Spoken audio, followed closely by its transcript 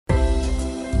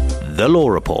The Law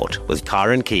Report with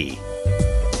Karen Key.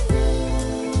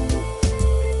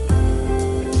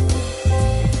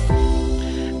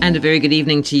 And a very good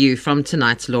evening to you from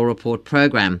tonight's Law Report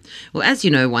program. Well, as you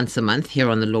know, once a month here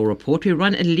on the Law Report, we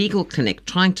run a legal clinic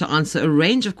trying to answer a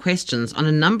range of questions on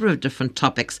a number of different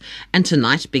topics. And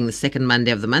tonight, being the second Monday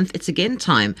of the month, it's again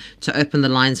time to open the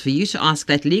lines for you to ask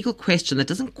that legal question that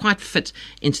doesn't quite fit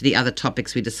into the other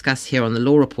topics we discuss here on the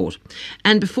Law Report.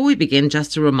 And before we begin,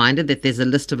 just a reminder that there's a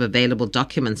list of available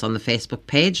documents on the Facebook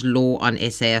page, Law on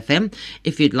SAFM.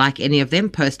 If you'd like any of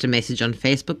them, post a message on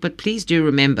Facebook, but please do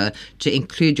remember to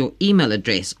include your email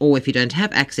address, or if you don't have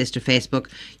access to Facebook,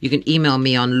 you can email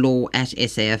me on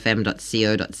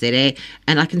law@safm.co.za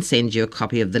and I can send you a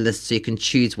copy of the list so you can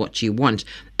choose what you want.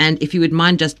 And if you would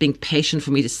mind just being patient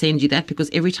for me to send you that, because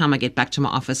every time I get back to my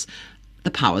office, the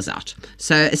power's out.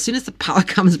 So as soon as the power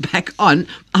comes back on,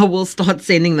 I will start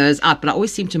sending those out. But I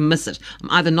always seem to miss it. I'm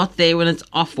either not there when it's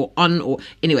off or on, or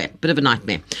anyway, bit of a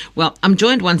nightmare. Well, I'm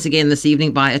joined once again this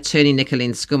evening by attorney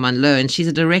Nicoline Skuman-Low, and she's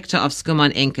a director of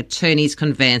Skuman Inc. Attorneys,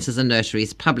 Conveyancers and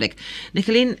Notaries Public.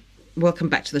 Nicoline, welcome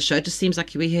back to the show. It just seems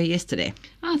like you were here yesterday.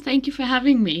 Oh, thank you for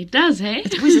having me. It does, eh?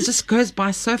 It just goes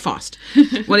by so fast.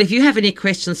 Well, if you have any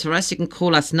questions for us, you can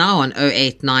call us now on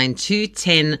 0892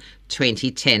 10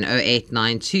 2010,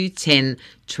 0892 10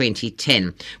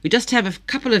 2010. We just have a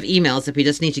couple of emails that we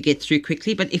just need to get through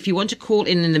quickly, but if you want to call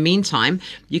in the meantime,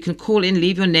 you can call in,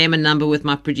 leave your name and number with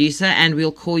my producer, and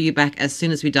we'll call you back as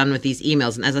soon as we're done with these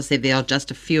emails. And as I said, there are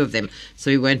just a few of them, so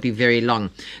we won't be very long.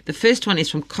 The first one is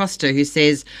from Costa, who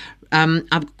says, I've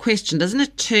a question. Does an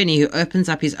attorney who opens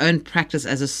up his own practice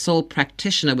as a sole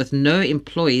practitioner with no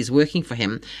employees working for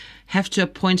him have to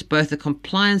appoint both a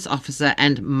compliance officer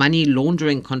and money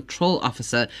laundering control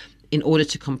officer in order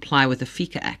to comply with the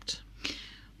FICA Act?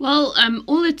 Well,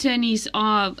 all attorneys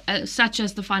are, such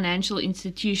as the financial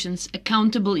institutions,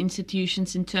 accountable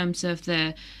institutions in terms of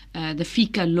the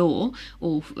FICA law,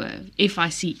 or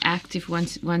FIC Act, if one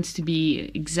wants to be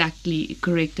exactly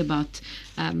correct about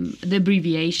the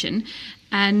abbreviation.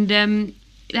 And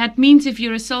that means if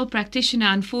you're a sole practitioner,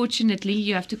 unfortunately,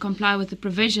 you have to comply with the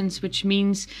provisions, which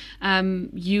means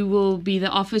you will be the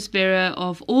office bearer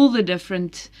of all the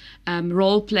different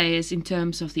role players in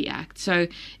terms of the Act. So,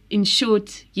 in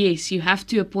short, yes, you have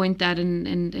to appoint that,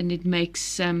 and it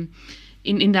makes...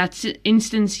 In that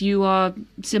instance, you are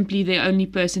simply the only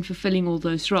person fulfilling all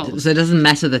those roles. So it doesn't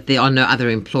matter that there are no other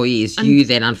employees. You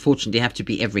then, unfortunately, have to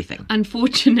be everything.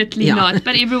 Unfortunately not,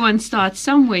 but everyone starts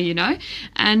somewhere, you know.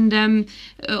 And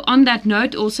on that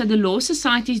note, also the law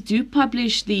societies do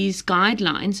publish these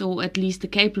guidelines, or at least the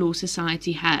Cape Law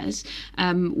Society has,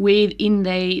 wherein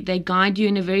they guide you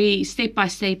in a very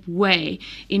step-by-step way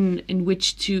in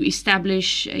which to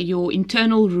establish your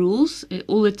internal rules.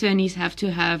 All attorneys have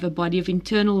to have a body of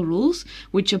internal rules,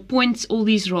 which appoints all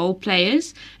these role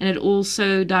players, and it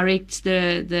also directs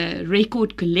the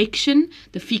record collection,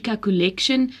 the FICA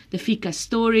collection, the FICA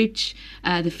storage,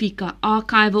 the FICA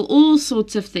archival, all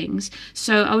sorts of things.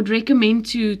 So I would recommend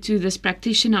to this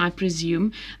practitioner, I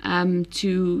presume,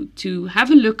 to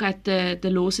have a look at the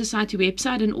Law Society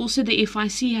website, and also the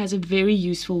FIC has a very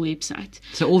useful website.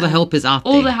 So all the help is out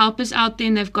there. All the help is out there,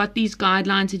 and they've got these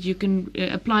guidelines that you can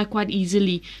apply quite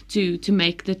easily to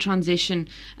make the transition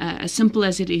as simple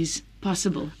as it is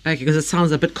possible. Okay, because it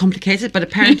sounds a bit complicated, but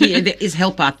apparently there is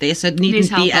help out there, so it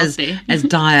needn't be as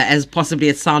dire as possibly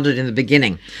it sounded in the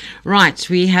beginning. Right,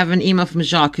 we have an email from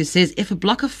Jacques who says, if a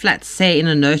block of flats say in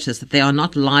a notice that they are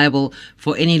not liable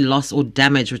for any loss or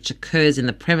damage which occurs in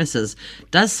the premises,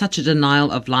 does such a denial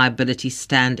of liability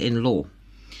stand in law?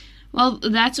 Well,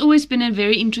 that's always been a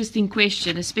very interesting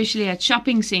question, especially at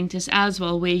shopping centres as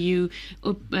well, where you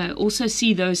also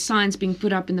see those signs being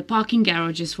put up in the parking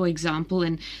garages, for example,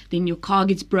 and then your car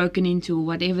gets broken into, or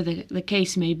whatever the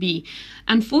case may be.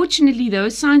 Unfortunately,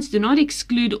 those signs do not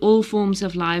exclude all forms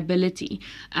of liability.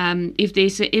 If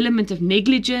there's an element of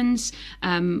negligence,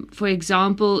 for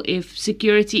example, if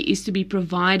security is to be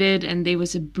provided and there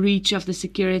was a breach of the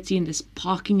security in this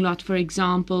parking lot, for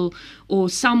example, or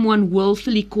someone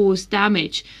willfully caused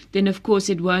damage, then of course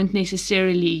it won't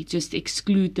necessarily just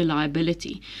exclude the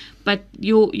liability. But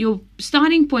your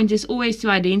starting point is always to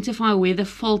identify where the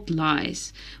fault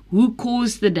lies. Who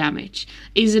caused the damage?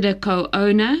 Is it a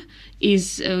co-owner?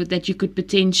 Is that you could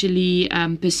potentially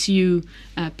pursue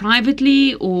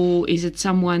privately, or is it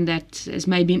someone that is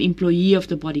maybe an employee of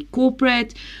the body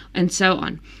corporate, and so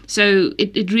on. So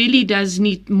it really does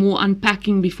need more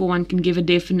unpacking before one can give a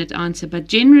definite answer. But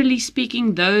generally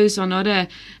speaking, those are not a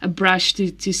brush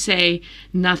to say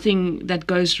nothing that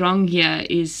goes wrong here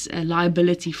is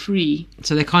liability free.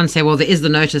 So they can't say, well, there is the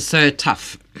notice, so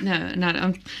tough. No,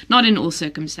 not in all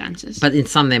circumstances. But in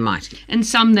some they might. In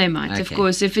some they might, of Okay.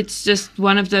 course. If it's just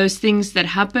one of those things that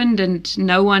happened and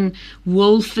no one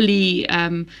willfully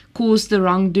caused the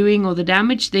wrongdoing or the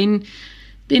damage, then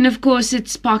of course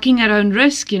it's parking at own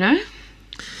risk,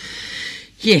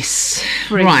 Yes.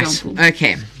 For right. example.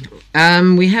 Okay.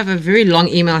 We have a very long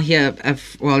email here.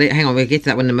 Hang on, we'll get to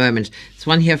that one in a moment. It's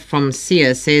one here from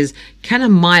Sia. Says, can a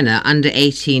minor under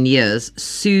 18 years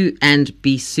sue and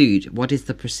be sued? What is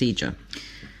the procedure?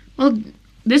 Well,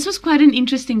 this was quite an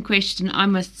interesting question, I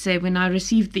must say, when I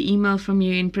received the email from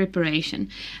you in preparation.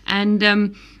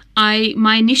 And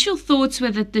my initial thoughts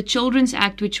were that the Children's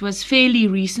Act, which was fairly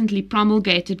recently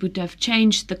promulgated, would have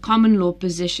changed the common law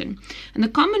position. And the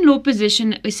common law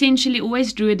position essentially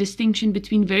always drew a distinction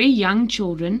between very young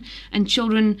children and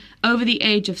children over the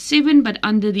age of 7 but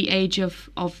under the age of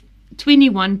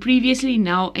 21, previously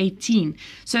now 18.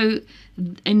 So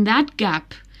in that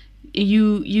gap,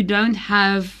 you don't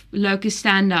have locus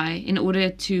standi in order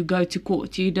to go to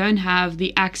court. You don't have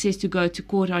the access to go to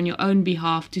court on your own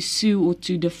behalf to sue or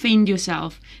to defend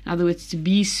yourself, in other words, to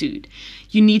be sued.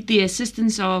 You need the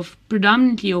assistance of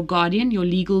predominantly your guardian, your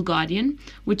legal guardian,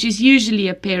 which is usually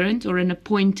a parent or an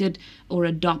appointed or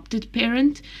adopted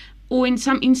parent, or in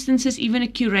some instances even a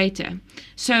curator.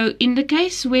 So in the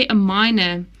case where a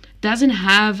minor doesn't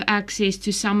have access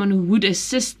to someone who would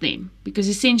assist them, because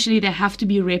essentially they have to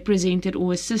be represented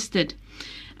or assisted,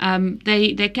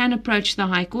 they can approach the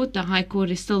High Court. The High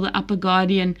Court is still the upper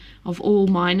guardian of all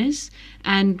minors,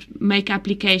 and make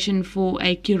application for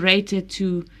a curator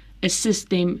to assist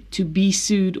them to be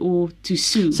sued or to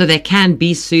sue. So they can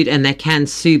be sued and they can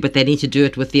sue, but they need to do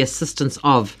it with the assistance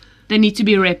of... They need to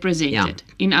be represented,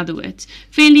 in other words.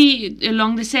 Fairly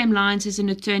along the same lines as an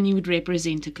attorney would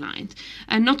represent a client.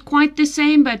 And not quite the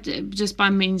same, but just by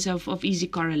means of easy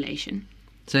correlation.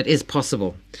 So it is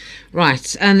possible.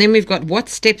 Right. And then we've got what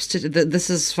steps to... This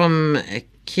is from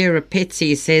Kira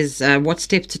Petsy. Says, what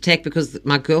steps to take because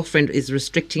my girlfriend is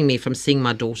restricting me from seeing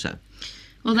my daughter?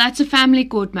 Well, that's a family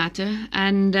court matter.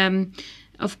 And...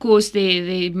 of course,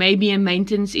 there may be a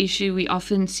maintenance issue. We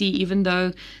often see, even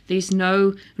though there's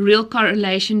no real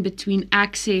correlation between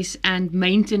access and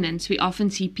maintenance, we often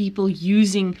see people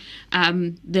using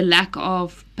the lack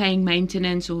of paying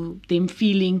maintenance or them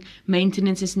feeling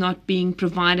maintenance is not being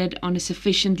provided on a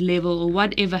sufficient level or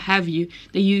whatever have you.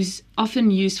 They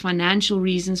often use financial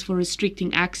reasons for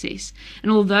restricting access.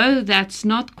 And although that's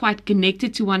not quite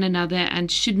connected to one another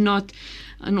and should not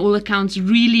on all accounts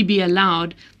really be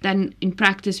allowed, then in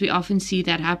practice we often see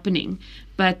that happening.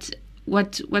 But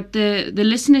what the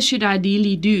listeners should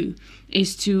ideally do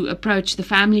is to approach the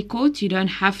family court. You don't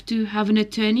have to have an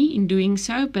attorney in doing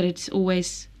so, but it's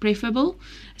always preferable,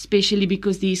 especially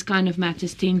because these kind of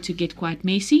matters tend to get quite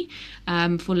messy,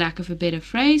 for lack of a better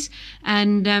phrase,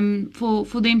 and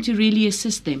for them to really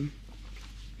assist them.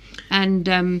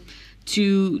 And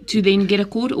to then get a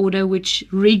court order which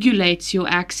regulates your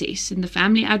access. And the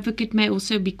family advocate may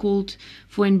also be called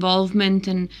for involvement,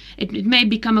 and it may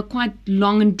become a quite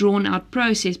long and drawn out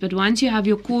process. But once you have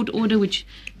your court order which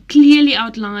clearly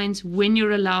outlines when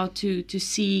you're allowed to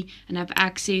see and have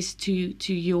access to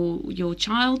your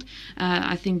child,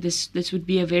 I think this would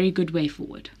be a very good way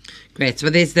forward. Great. So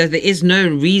there is no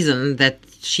reason that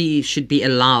she should be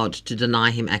allowed to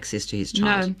deny him access to his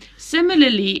child. No.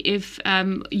 Similarly, if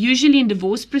usually in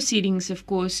divorce proceedings, of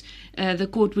course, the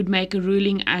court would make a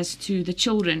ruling as to the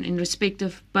children in respect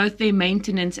of both their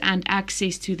maintenance and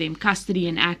access to them, custody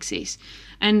and access.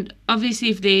 And obviously,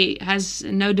 if there has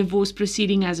no divorce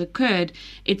proceeding has occurred,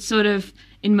 it's sort of,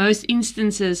 in most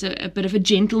instances, a bit of a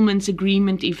gentleman's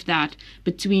agreement, if that,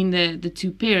 between the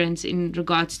two parents in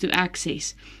regards to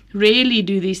access. Rarely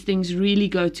do these things really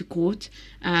go to court.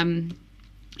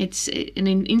 It's and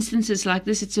in instances like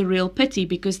this, it's a real pity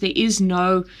because there is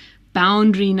no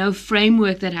boundary, no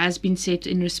framework that has been set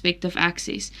in respect of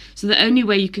access. So the only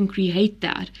way you can create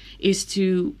that is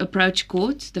to approach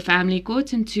court, the family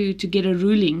court, and to get a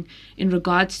ruling in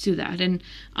regards to that. And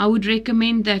I would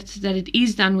recommend that it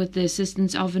is done with the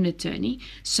assistance of an attorney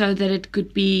so that it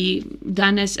could be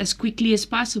done as quickly as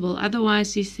possible.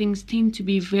 Otherwise, these things tend to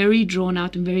be very drawn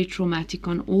out and very traumatic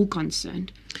on all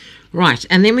concerned. Right.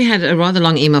 And then we had a rather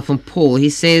long email from Paul. He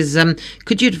says,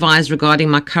 could you advise regarding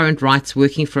my current rights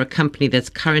working for a company that's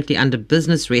currently under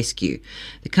business rescue?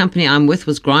 The company I'm with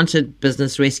was granted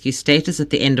business rescue status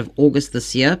at the end of August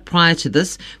this year. Prior to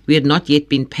this, we had not yet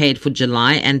been paid for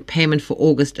July and payment for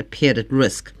August appeared at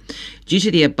risk. Due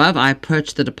to the above, I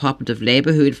approached the Department of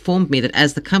Labour, who informed me that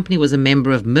as the company was a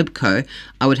member of MIBCO,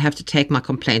 I would have to take my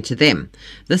complaint to them.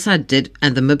 This I did,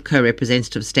 and the MIBCO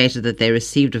representative stated that they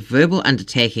received a verbal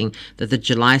undertaking undertaking that the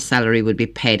July salary would be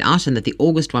paid out and that the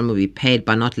August one would be paid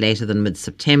by not later than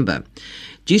mid-September.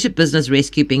 Due to business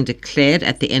rescue being declared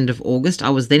at the end of August, I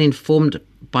was then informed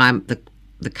by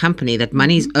the company that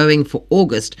monies owing for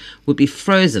August would be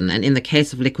frozen, and in the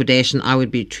case of liquidation, I would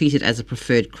be treated as a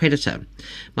preferred creditor.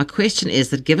 My question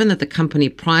is that given that the company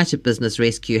prior to business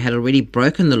rescue had already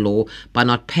broken the law by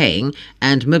not paying,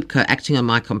 and MIBCO, acting on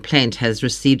my complaint, has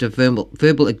received a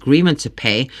verbal agreement to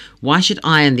pay, why should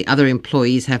I and the other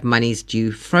employees have monies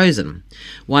due frozen?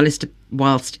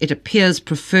 Whilst it appears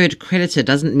preferred creditor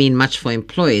doesn't mean much for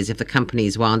employees if the company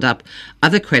is wound up,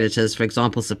 other creditors, for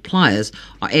example suppliers,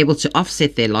 are able to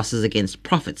offset their losses against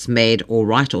profits made or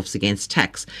write-offs against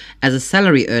tax. As a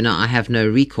salary earner, I have no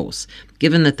recourse.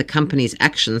 Given that the company's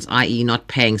actions, i.e. not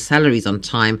paying salaries on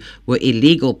time, were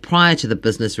illegal prior to the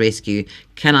business rescue,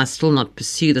 can I still not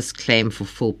pursue this claim for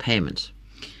full payment?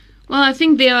 Well, I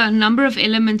think there are a number of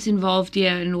elements involved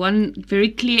here, and one very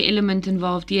clear element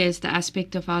involved here is the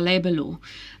aspect of our labour law,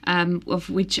 of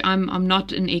which I'm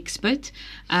not an expert.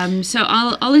 So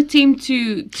I'll attempt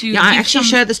to. Yeah, I actually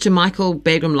showed this to Michael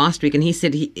Bagram last week, and he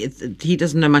said he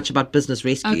doesn't know much about business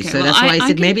rescue. Okay, so well, that's why I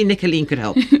said can, maybe Nicolene could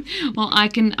help. Well, I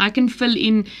can fill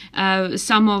in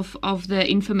some of the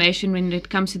information when it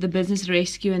comes to the business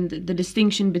rescue and the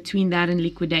distinction between that and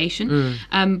liquidation.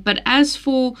 But as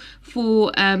for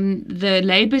the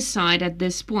labour side at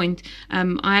this point,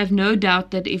 I have no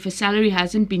doubt that if a salary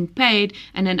hasn't been paid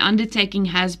and an undertaking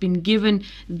has been given,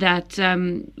 that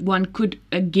one could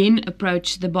again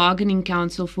approach the bargaining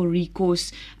council for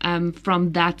recourse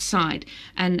from that side.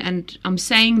 And I'm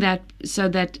saying that so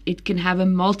that it can have a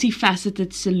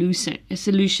multifaceted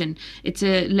solution. It's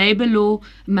a labour law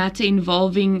matter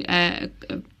involving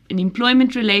an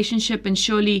employment relationship, and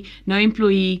surely no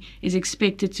employee is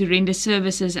expected to render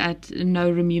services at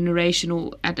no remuneration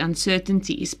or at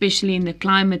uncertainty, especially in the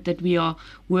climate that we are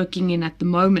working in at the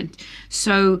moment.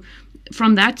 So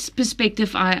from that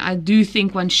perspective, I do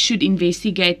think one should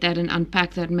investigate that and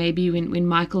unpack that maybe when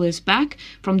Michael is back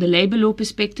from the labour law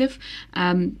perspective.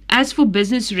 As for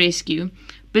business rescue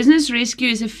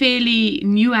is a fairly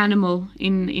new animal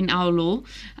in our law.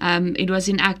 It was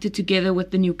enacted together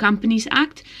with the New Companies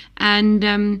Act,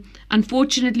 and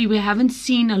unfortunately we haven't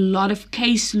seen a lot of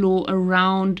case law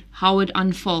around how it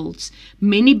unfolds.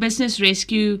 Many business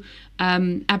rescue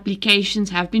applications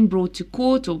have been brought to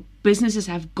court, or businesses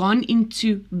have gone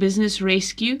into business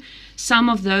rescue. Some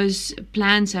of those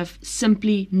plans have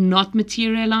simply not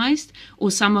materialized,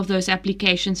 or some of those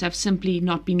applications have simply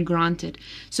not been granted.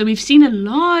 So we've seen a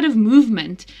lot of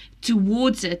movement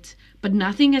towards it, but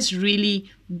nothing has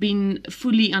really been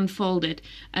fully unfolded.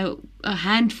 A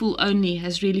handful only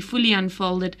has really fully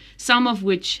unfolded, some of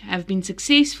which have been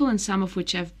successful and some of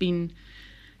which have been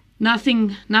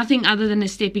nothing other than a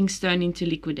stepping stone into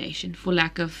liquidation, for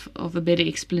lack of a better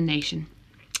explanation.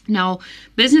 Now,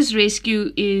 business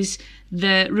rescue is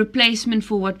the replacement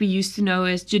for what we used to know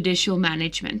as judicial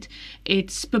management.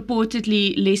 It's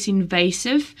purportedly less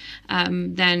invasive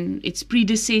than its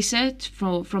predecessor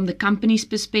from the company's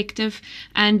perspective,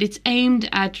 and it's aimed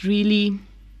at really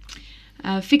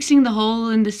fixing the hole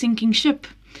in the sinking ship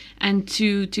and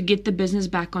to get the business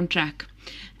back on track.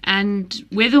 And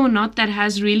whether or not that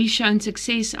has really shown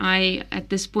success, at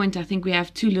this point, I think we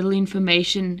have too little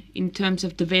information in terms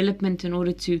of development in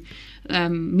order to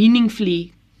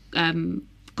meaningfully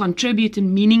contribute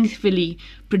and meaningfully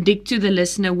predict to the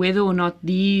listener whether or not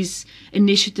these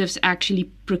initiatives actually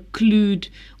preclude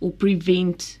or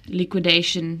prevent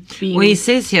liquidation being... Well, he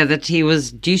says here that he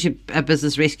was due to a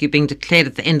business rescue being declared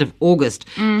at the end of August.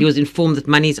 He was informed that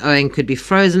monies owing could be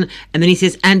frozen. And then he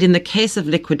says, and in the case of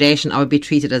liquidation, I would be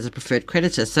treated as a preferred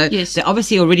creditor. So yes, they're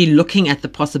obviously already looking at the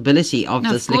possibility of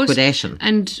this liquidation.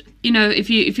 And, you know, if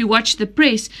you watch the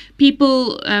press,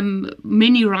 people,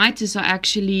 many writers are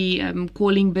actually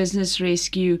calling business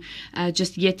rescue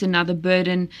just yet another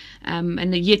burden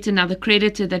and yet another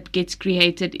creditor that gets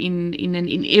created in an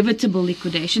inevitable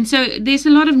liquidation. So there's a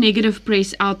lot of negative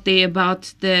press out there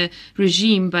about the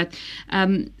regime, but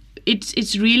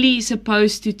it's really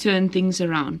supposed to turn things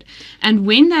around. And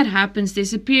when that happens,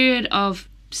 there's a period of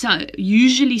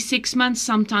usually 6 months,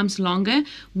 sometimes longer,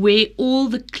 where all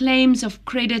the claims of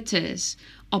creditors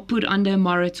are put under a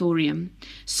moratorium.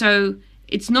 So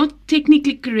it's not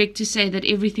technically correct to say that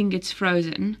everything gets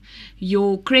frozen.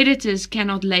 Your creditors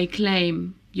cannot lay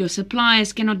claim. Your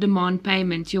suppliers cannot demand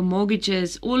payment. Your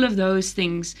mortgages, all of those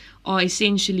things are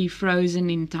essentially frozen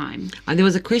in time. And there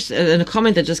was a question and a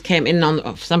comment that just came in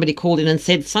on somebody called in and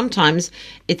said sometimes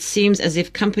it seems as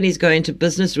if companies go into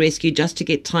business rescue just to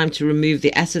get time to remove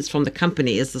the assets from the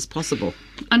company. Is this possible?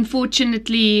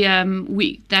 Unfortunately,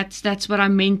 that's what I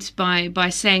meant by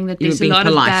saying that there's a lot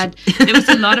polite. there was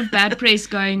a lot of bad press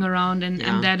going around,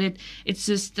 and that it's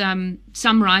just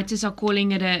some writers are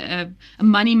calling it a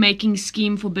money-making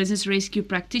scheme for business rescue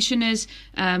practitioners,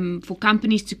 for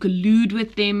companies to collude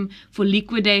with them, for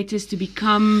liquidators to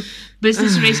become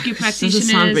business rescue practitioners.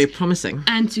 Doesn't sound very promising.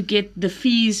 And to get the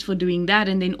fees for doing that,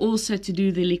 and then also to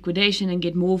do the liquidation and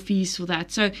get more fees for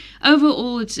that. So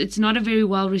overall, it's not a very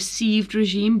well received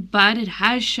regime, but it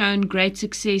has shown great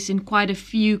success in quite a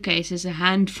few cases, a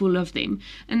handful of them.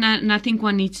 And I think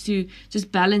one needs to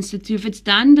just balance the two. If it's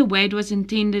done the way it was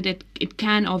intended, it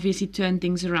can obviously turn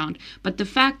things around. But the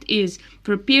fact is,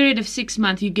 for a period of 6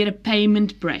 months, you get a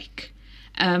payment break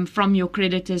from your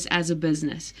creditors as a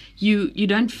business. You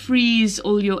don't freeze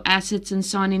all your assets and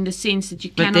so on, in the sense that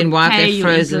you cannot pay your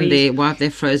employees. But then why have they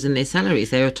frozen their salaries?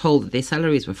 They were told that their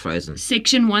salaries were frozen.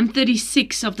 Section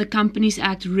 136 of the Companies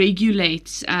Act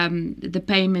regulates the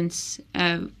payments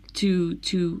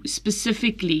to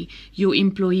specifically your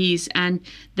employees, and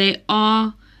they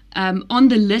are on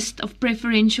the list of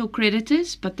preferential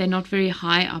creditors, but they're not very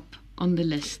high up on the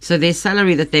list. So their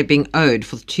salary that they're being owed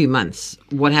for 2 months,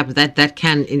 what happens? That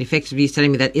can, in effectively, you're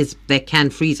telling me they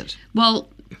can freeze it. Well,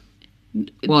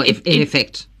 in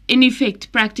effect. In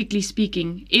effect, practically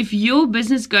speaking, if your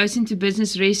business goes into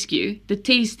business rescue, the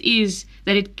test is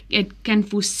that it can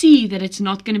foresee that it's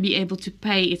not going to be able to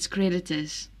pay its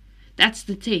creditors. That's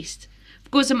the test. Of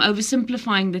course, I'm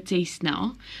oversimplifying the test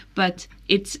now, but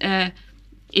it's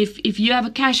if you have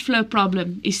a cash flow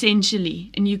problem,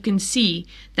 essentially, and you can see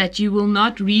that you will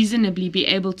not reasonably be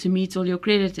able to meet all your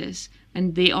creditors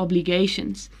and their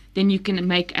obligations, then you can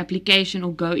make application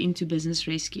or go into business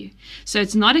rescue. So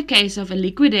it's not a case of a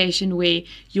liquidation where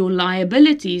your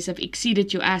liabilities have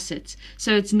exceeded your assets.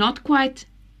 So it's not quite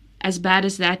as bad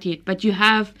as that yet, but you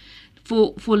have,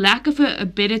 for lack of a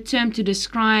better term to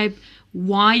describe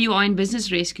why you are in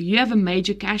business rescue, you have a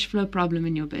major cash flow problem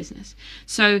in your business.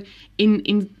 So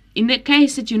in the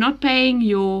case that you're not paying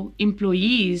your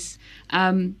employees,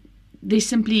 there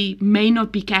simply may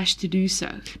not be cash to do so.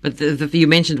 But you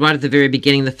mentioned right at the very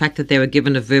beginning the fact that they were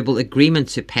given a verbal agreement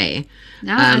to pay.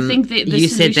 No, I think you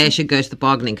said they should go to the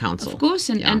bargaining council. Of course,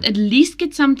 and at least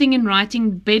get something in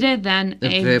writing better than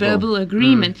a verbal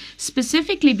agreement,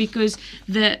 specifically because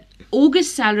the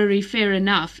August salary, fair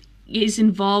enough, is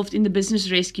involved in the business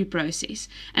rescue process.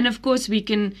 And of course we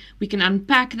can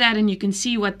unpack that, and you can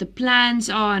see what the plans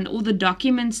are and all the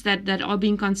documents that are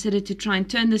being considered to try and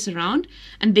turn this around.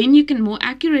 And then you can more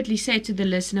accurately say to the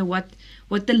listener what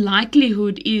the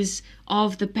likelihood is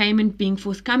of the payment being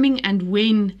forthcoming and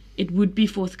when it would be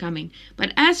forthcoming.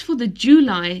 But as for the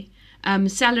July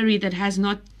salary that has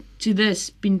not to this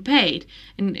been paid,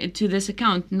 and to this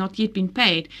account not yet been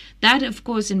paid, that of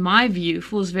course in my view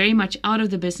falls very much out of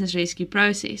the business rescue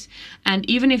process. And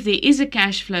even if there is a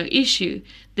cash flow issue,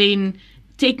 then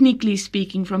technically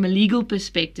speaking, from a legal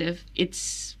perspective,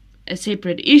 it's a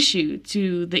separate issue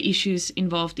to the issues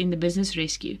involved in the business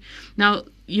rescue. Now,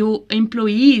 your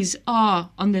employees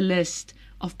are on the list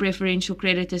of preferential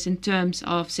creditors in terms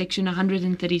of Section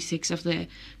 136 of the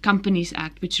Companies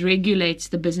Act, which regulates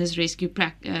the business rescue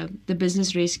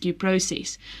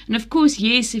process. And of course,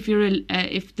 yes, if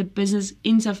the business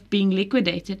ends up being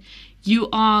liquidated, you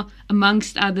are,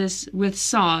 amongst others, with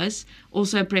SARS,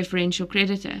 also a preferential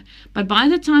creditor. But by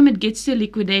the time it gets to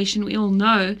liquidation, we all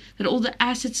know that all the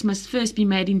assets must first be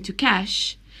made into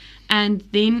cash, and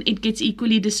then it gets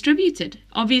equally distributed.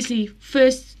 Obviously,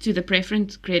 first to the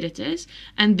preference creditors,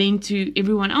 and then to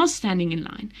everyone else standing in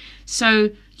line. So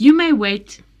you may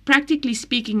wait, practically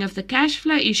speaking, if the cash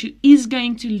flow issue is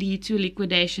going to lead to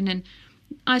liquidation, and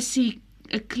I see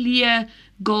a clear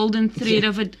golden thread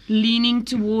of it leaning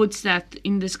towards that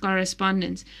in this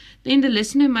correspondence, then the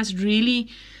listener must really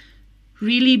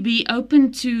be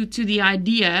open to the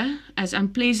idea, as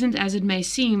unpleasant as it may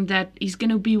seem, that he's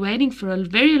going to be waiting for a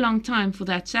very long time for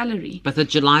that salary. But the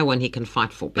July one he can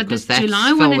fight for, because but that July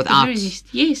fell one without.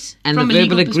 Yes. And the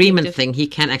verbal agreement thing, he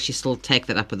can actually still take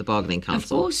that up with the bargaining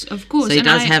council. Of course. So he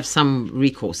does have some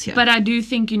recourse here. But I do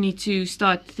think you need to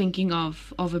start thinking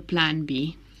of a plan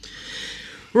B.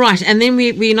 Right, and then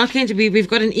we're not going to be. We've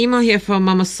got an email here from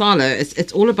Mama Salo.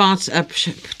 It's all about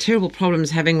terrible problems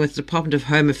having with the Department of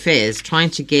Home Affairs, trying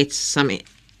to get some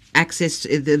access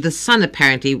to, the son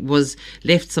apparently was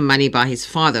left some money by his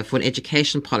father for an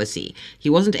education policy. He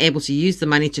wasn't able to use the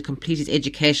money to complete his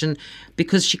education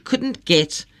because she couldn't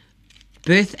get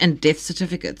birth and death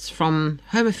certificates from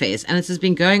Home Affairs, and it has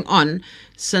been going on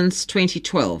since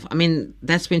 2012. I mean,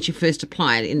 that's when she first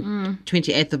applied in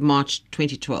 28th of March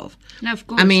 2012. No, of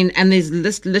course. I mean, and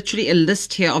there's literally a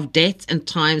list here of dates and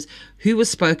times, who was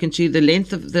spoken to, the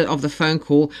length of the phone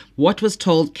call, what was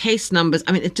told, case numbers.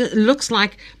 I mean, it looks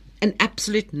like an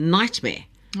absolute nightmare.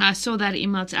 I saw that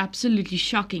email. It's absolutely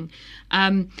shocking.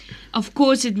 Of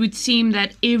course, it would seem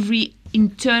that every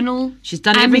internal, She's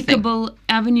done amicable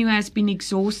avenue has been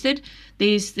exhausted.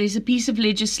 There's a piece of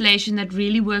legislation that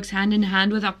really works hand in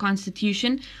hand with our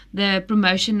constitution, the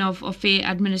promotion of fair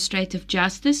administrative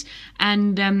justice,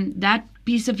 and that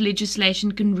piece of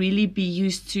legislation can really be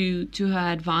used to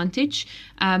her advantage.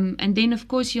 And then, of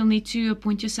course, you'll need to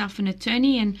appoint yourself an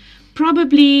attorney and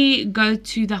probably go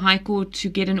to the High Court to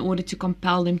get an order to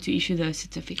compel them to issue those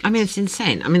certificates. I mean, it's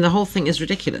insane. I mean, the whole thing is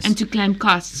ridiculous. And to claim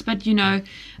costs. But,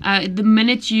 the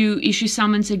minute you issue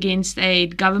summons against a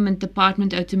government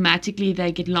department, automatically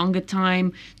they get longer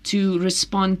time to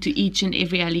respond to each and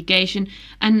every allegation.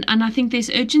 And I think there's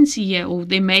urgency here, or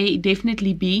there may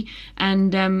definitely be,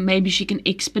 and maybe she can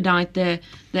expedite the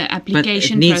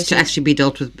application but it needs process. to actually be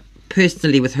dealt with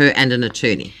personally with her and an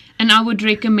attorney. And I would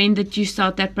recommend that you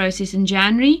start that process in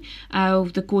January.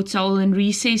 The courts are all in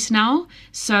recess now,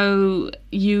 so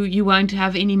you won't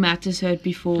have any matters heard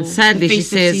before Sadly, the she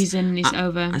festive says, season is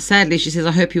over. Sadly, she says,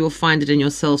 I hope you will find it in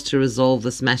yourselves to resolve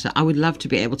this matter. I would love to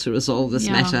be able to resolve this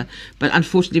matter, but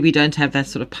unfortunately, we don't have that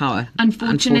sort of power.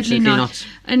 Unfortunately not.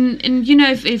 And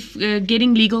if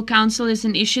getting legal counsel is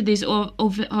an issue, there's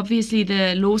obviously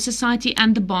the Law Society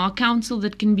and the Bar Council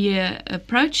that can be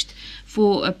approached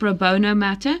for a pro bono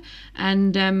matter,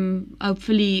 and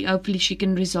hopefully she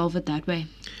can resolve it that way.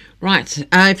 Right.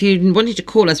 If you wanted to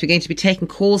call us, we're going to be taking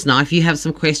calls now. If you have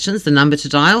some questions, the number to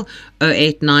dial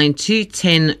 0892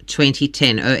 10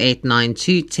 2010,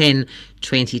 0892 10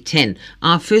 2010.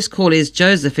 Our first call is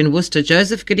Joseph in Worcester.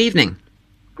 Joseph, good evening.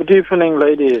 Good evening,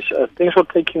 ladies. Thanks for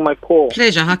taking my call.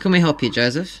 Pleasure. How can we help you,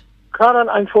 Joseph? Karen,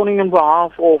 I'm phoning on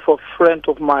behalf of a friend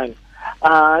of mine.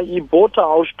 He bought a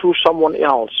house to someone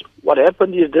else. What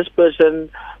happened is this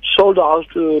person sold the house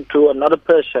to another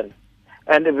person.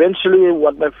 And eventually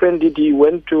what my friend did, he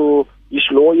went to his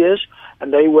lawyers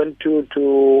and they went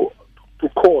to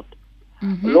court.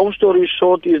 Mm-hmm. Long story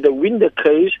short is they win the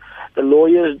case. The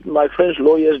lawyers, my friend's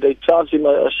lawyers, they charged him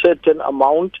a certain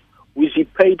amount which he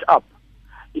paid up.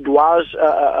 It was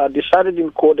decided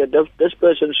in court that this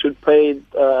person should pay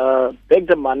back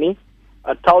the money,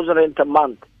 1,000 rand a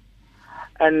month.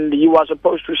 And he was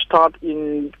supposed to start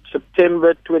in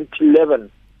September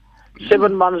 2011.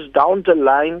 7 months down the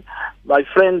line, my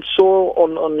friend saw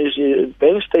on his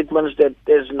bank statements that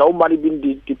there's no money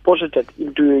being deposited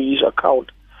into his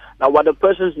account. Now, what the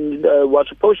person was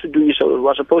supposed to do is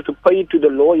was supposed to pay it to the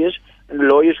lawyers, and the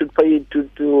lawyers should pay it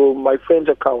to my friend's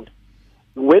account.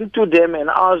 Went to them and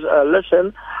asked,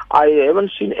 listen, I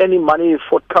haven't seen any money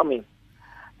forthcoming.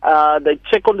 They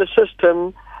check on the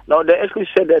system. Now, they actually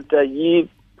said that he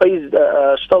pays,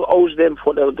 still owes them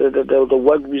for the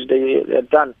work which they had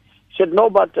done. He said, no,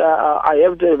 but I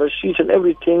have the receipts and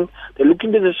everything. They looked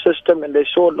into the system and they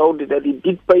saw that he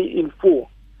did pay in full.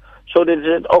 So they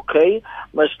said, okay,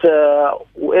 Mr.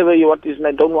 whoever you want his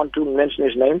name, don't want to mention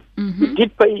his name, he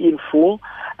did pay in full.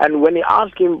 And when he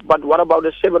asked him, but what about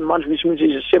the 7 months, which means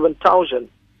it's 7,000,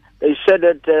 they said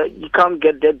that he can't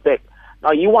get that back.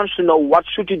 Now he wants to know what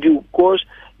should he do, because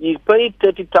he paid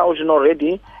 30,000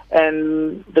 already,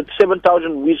 and the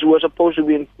 7,000 which was supposed to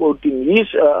be put in his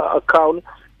account,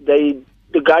 the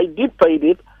guy did pay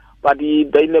it, but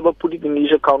they never put it in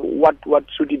his account. What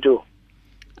should he do?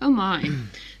 Oh my,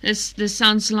 this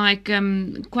sounds like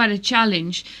quite a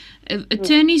challenge.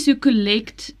 Attorneys who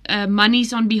collect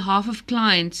monies on behalf of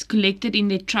clients collect it in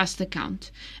their trust account,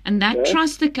 and that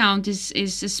trust account is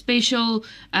a special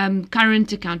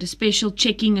current account, a special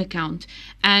checking account,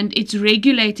 and it's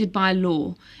regulated by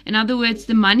law. In other words,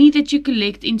 the money that you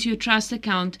collect into your trust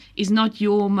account is not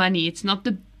your money. It's not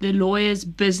the lawyer's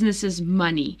business's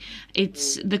money.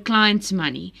 It's the client's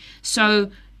money.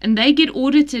 And they get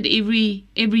audited every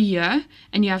year,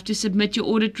 and you have to submit your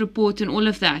audit report and all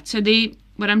of that. So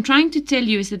what I'm trying to tell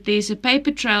you is that there's a paper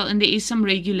trail and there is some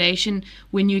regulation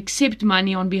when you accept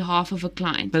money on behalf of a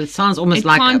client. But it sounds almost it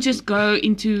like... It can't just go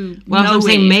into Well, nowhere. I'm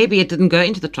saying maybe it didn't go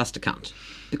into the trust account.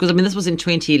 Because, I mean, this was in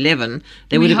 2011.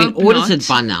 They would have been audited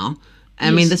by now.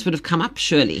 I mean, this would have come up,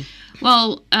 surely.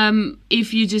 Well,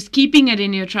 if you're just keeping it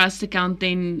in your trust account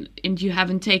then, and you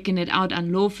haven't taken it out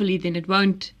unlawfully, then it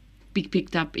won't be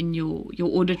picked up in your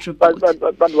audit But,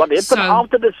 report. but what happened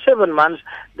after the 7 months,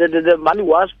 the money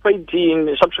was paid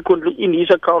subsequently in his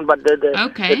account, but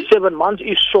the 7 months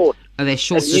is short. Oh, they're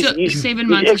short. Sure, 7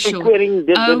 months is actually short. querying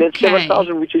that Okay.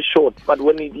 7,000, which is short. But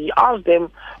when he asked them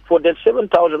for that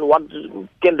 7,000, what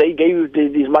can they give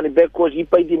this money back? Because he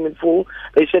paid him in full.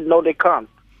 They said no, they can't.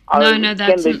 No, Can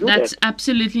that's they do that?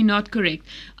 absolutely not correct.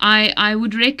 I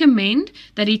would recommend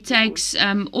that he takes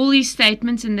all his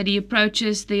statements and that he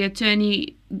approaches the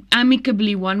attorney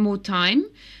amicably one more time,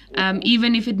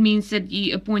 even if it means that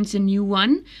he appoints a new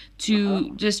one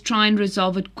to just try and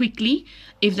resolve it quickly.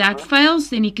 If that fails,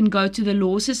 then he can go to the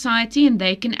Law Society and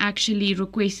they can actually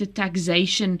request a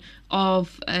taxation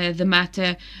of the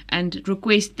matter and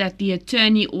request that the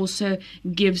attorney also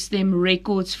gives them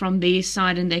records from their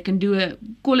side, and they can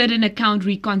call it an account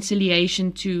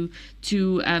reconciliation to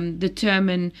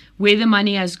determine where the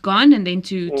money has gone and then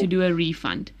to do a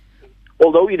refund.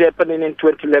 Although it happened in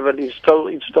 2011, it's still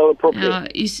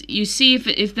appropriate. You see,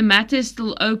 if the matter is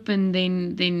still open,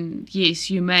 then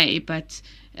yes, you may. But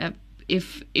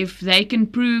if they can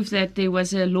prove that there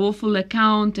was a lawful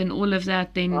account and all of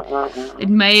that, then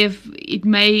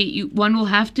one will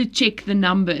have to check the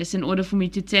numbers in order for me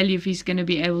to tell you if he's going to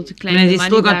be able to claim the money back. He's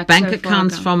still got bank so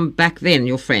accounts far from back then,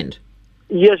 your friend.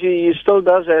 Yes, he still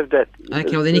does have that.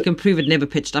 Okay, well then you can prove it never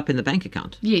pitched up in the bank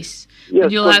account. Yes. Yes,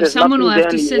 But you'll have someone will have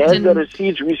to sit He has and the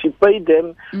receipts, which he paid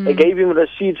them. They gave him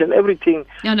receipts and everything.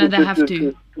 Yeah, no, they have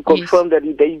to. confirm that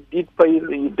they did pay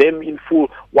them in full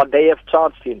what they have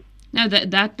charged him. No,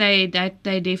 that they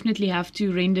definitely have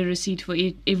to render receipt for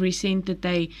every cent that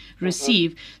they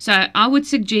receive. So I would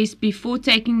suggest before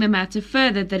taking the matter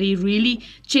further that he really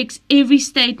checks every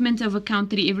statement of account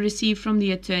that he ever received from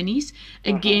the attorneys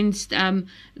against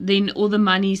then all the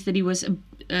monies that he was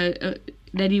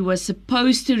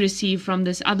supposed to receive from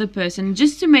this other person,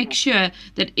 just to make sure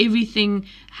that everything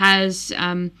has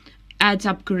adds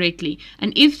up correctly.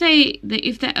 And if they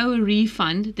owe a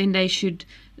refund, then they should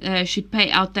pay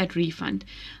out that refund.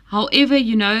 However,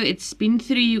 it's been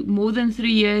more than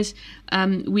 3 years.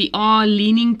 We are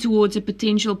leaning towards a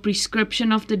potential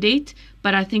prescription of the debt,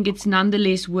 but I think it's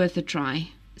nonetheless worth a try.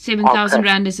 7,000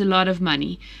 Rand is a lot of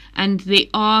money. And there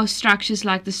are structures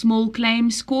like the small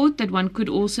claims court that one could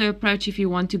also approach if you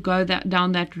want to go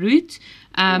down that route.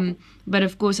 But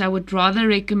of course, I would rather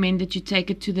recommend that you take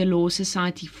it to the Law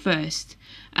Society first.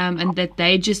 And that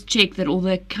they just check that all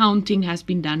the accounting has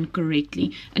been done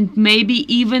correctly. And maybe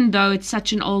even though it's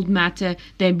such an old matter,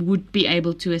 they would be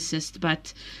able to assist,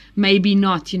 but maybe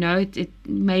not,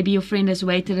 maybe your friend has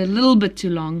waited a little bit too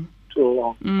long.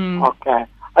 Okay.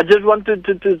 I just wanted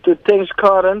to thank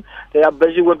Karen. They are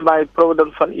busy with my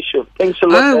Provident Fund issue. Thanks a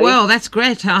lot. Oh, well, that's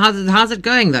great. How's it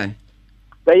going, though?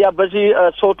 They are busy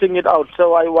sorting it out,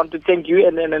 so I want to thank you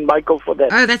and Michael for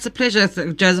that. Oh, that's a pleasure,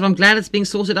 Joseph. I'm glad it's being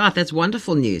sorted out. That's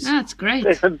wonderful news. That's great.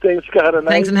 Thanks, Karen.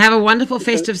 Thanks, and have a wonderful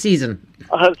festive season.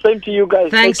 Same to you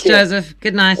guys. Thanks, Joseph.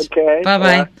 Good night. Okay.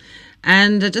 Bye-bye.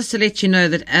 And just to let you know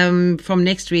that from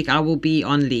next week I will be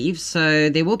on leave, so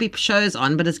there will be shows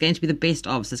on, but it's going to be the best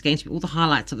of. So it's going to be all the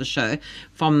highlights of the show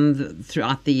from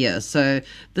throughout the year. So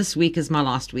this week is my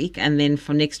last week, and then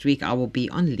from next week I will be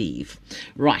on leave.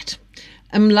 Right.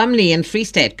 Lumley in Free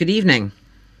State, good evening.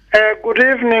 Good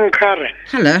evening, Karen.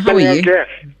 Hello, how are you? Guest.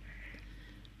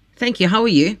 Thank you, how are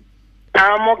you?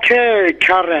 I'm okay,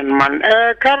 Karen, man.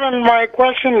 Karen, my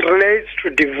question relates to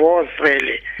divorce,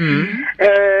 really.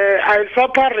 I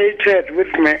separated with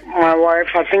my wife,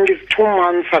 I think it's 2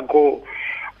 months ago,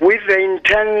 with the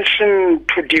intention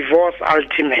to divorce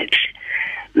ultimately.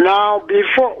 Now,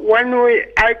 when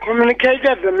I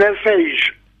communicated the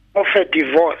message of a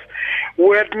divorce,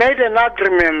 we had made an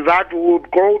agreement that we would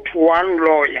go to one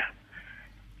lawyer.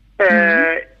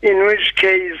 In which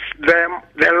case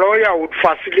the lawyer would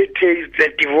facilitate the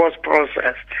divorce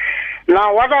process.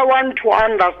 Now, what I want to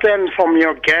understand from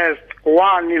your guest,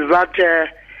 one, is that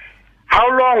how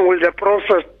long will the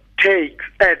process take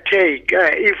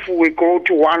if we go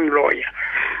to one lawyer?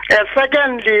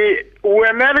 Secondly,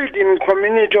 we're married in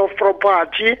community of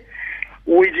property.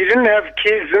 We didn't have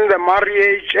kids in the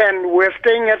marriage, and we're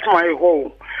staying at my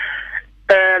home.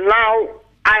 Now,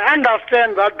 I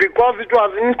understand that because it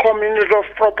was in community of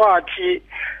property,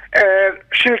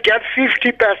 she'll get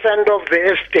 50% of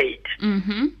the estate,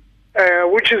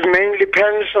 which is mainly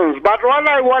pensions. But what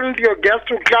I want your guest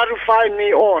to clarify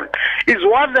me on is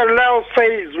what the law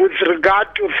says with regard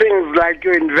to things like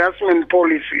your investment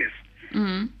policies.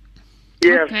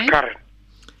 Yes, Okay. Karen.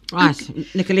 Right,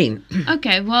 Nicolene.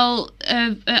 Okay, well,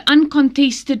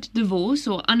 uncontested divorce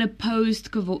or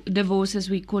unopposed divorce, as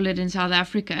we call it in South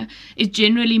Africa, is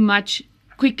generally much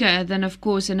quicker than, of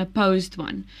course, an opposed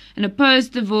one. An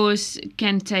opposed divorce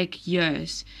can take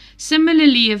years.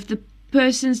 Similarly, if the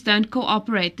persons don't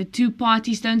cooperate, the two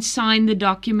parties don't sign the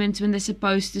documents when they're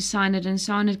supposed to sign it and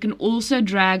so on, it can also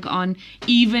drag on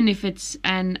even if it's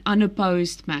an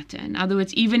unopposed matter. In other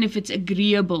words, even if it's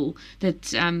agreeable that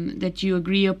that you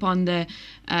agree upon the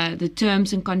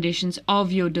terms and conditions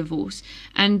of your divorce.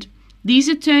 And these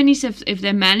attorneys, if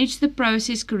they manage the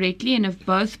process correctly and if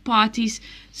both parties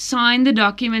sign the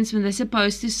documents when they're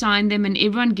supposed to sign them and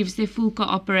everyone gives their full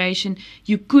cooperation,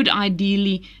 you could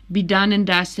ideally be done and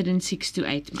dusted in 6 to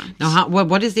 8 months. Now,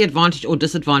 what is the advantage or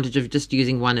disadvantage of just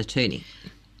using one attorney?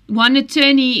 One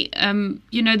attorney,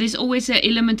 there's always an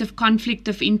element of conflict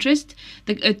of interest.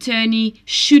 The attorney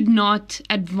should not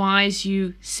advise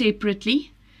you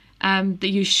separately.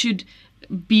 That you should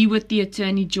be with the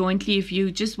attorney jointly if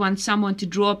you just want someone to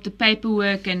draw up the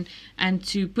paperwork and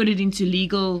to put it into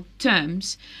legal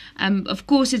terms. Of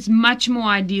course, it's much more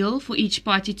ideal for each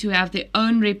party to have their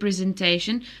own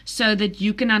representation so that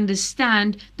you can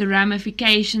understand the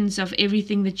ramifications of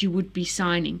everything that you would be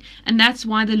signing. And that's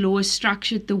why the law is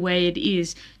structured the way it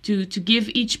is, to give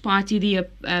each party the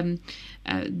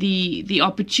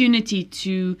opportunity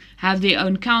to have their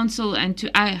own counsel and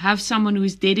to have someone who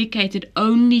is dedicated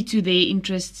only to their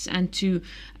interests and to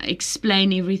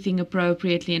explain everything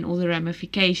appropriately and all the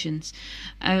ramifications.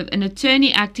 An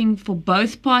attorney acting for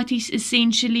both parties,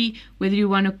 essentially, whether you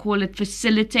want to call it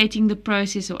facilitating the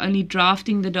process or only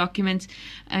drafting the documents,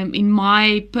 in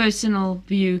my personal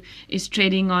view, is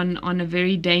treading on a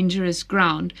very dangerous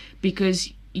ground,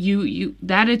 because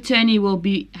that attorney will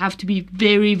have to be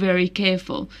very, very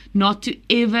careful not to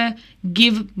ever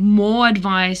give more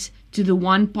advice to the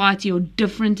one party, or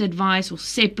different advice or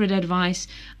separate advice.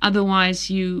 Otherwise,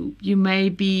 you may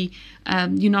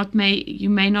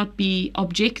not be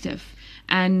objective,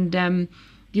 and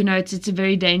it's a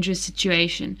very dangerous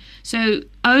situation. So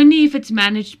only if it's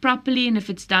managed properly and if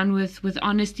it's done with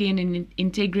honesty and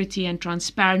integrity and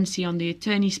transparency on the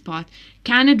attorney's part,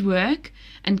 can it work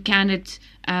and can it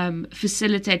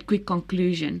facilitate quick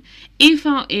conclusion. If,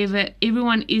 however,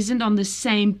 everyone isn't on the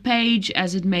same page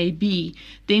as it may be,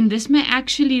 then this may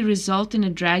actually result in a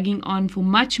dragging on for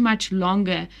much, much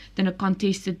longer than a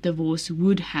contested divorce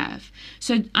would have.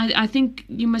 So I think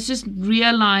you must just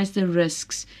realize the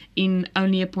risks in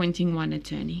only appointing one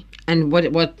attorney. And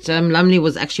what Lumley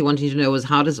was actually wanting to know was,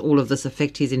 how does all of this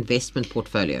affect his investment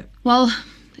portfolio? Well,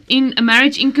 in a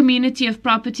marriage in community of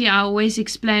property, I always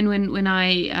explain when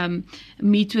I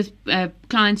meet with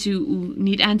clients who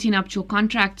need anti-nuptial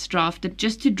contracts drafted,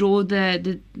 just to draw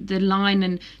the line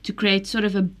and to create sort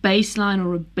of a baseline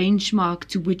or a benchmark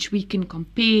to which we can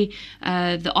compare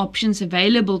the options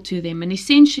available to them. And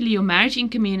essentially, your marriage in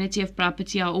community of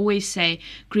property, I always say,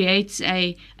 creates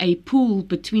a pool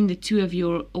between the two of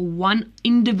you, or one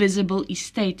indivisible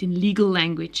estate in legal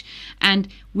language. And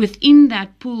within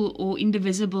that pool or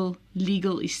indivisible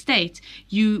legal estate,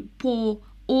 you pour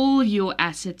all your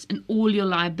assets and all your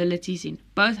liabilities in,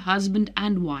 both husband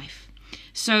and wife.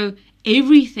 So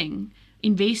everything,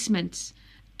 investments,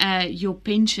 your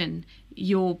pension,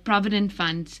 your provident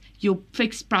funds, your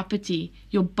fixed property,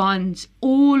 your bonds,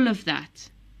 all of that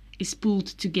is pooled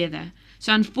together.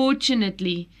 So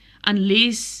unfortunately,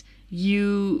 unless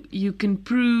you can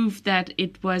prove that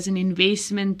it was an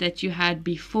investment that you had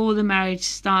before the marriage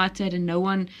started and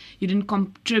you didn't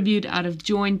contribute out of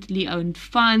jointly owned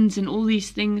funds and all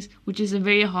these things, which is a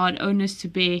very hard onus to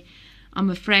bear, I'm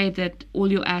afraid that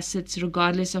all your assets,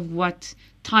 regardless of what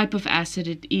type of asset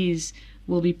it is,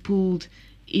 will be pooled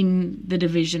in the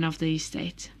division of the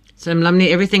estate. So,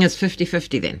 Lumley, everything is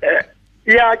 50-50 then?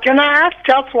 Yeah, can I ask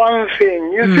just one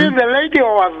thing? You see, the lady I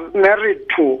was married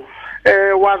to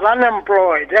was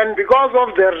unemployed, and because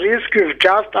of the risk you've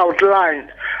just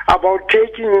outlined about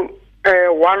taking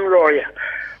one lawyer,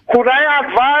 could I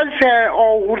advise her,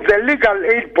 or would the Legal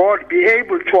Aid Board be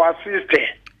able to assist her?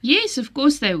 Yes, of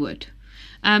course they would.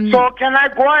 So can I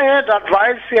go ahead and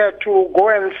advise her to go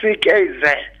and seek aid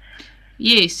there?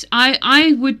 Yes,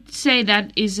 I would say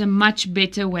that is a much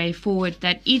better way forward,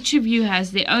 that each of you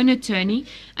has their own attorney,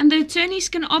 and the attorneys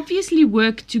can obviously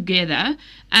work together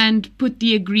and put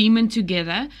the agreement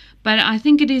together. But I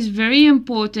think it is very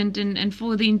important, and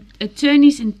for the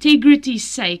attorney's integrity's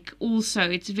sake also,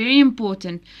 it's very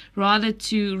important rather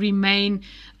to remain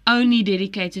only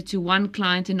dedicated to one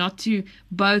client and not to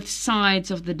both sides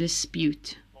of the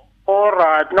dispute. All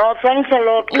right. No, thanks a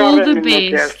lot, All Karen.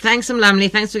 the best. Thanks, Lumley.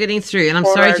 Thanks for getting through. And I'm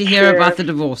All sorry right, to hear cheers. about the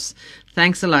divorce.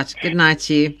 Thanks a lot. Good night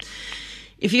to you.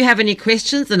 If you have any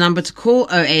questions, the number to call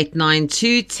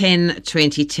 0892 10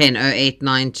 2010,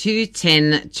 0892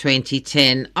 10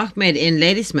 2010. Ahmed in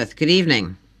Ladysmith, good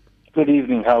evening. Good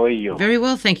evening. How are you? Very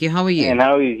well, thank you. How are you? And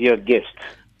how is your guest?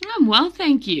 I'm well,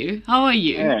 thank you. How are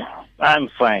you? Yeah, I'm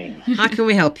fine. How can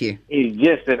we help you? It's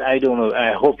just that I don't know.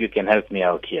 I hope you can help me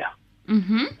out here.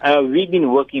 Mm-hmm. We've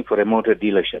been working for a motor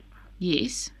dealership,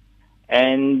 Yes.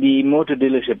 and the motor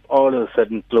dealership all of a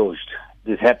sudden closed.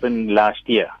 This happened last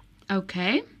year,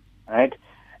 Okay. right?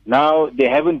 Now they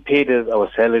haven't paid us our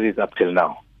salaries up till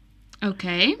now.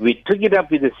 Okay. We took it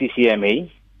up with the CCMA,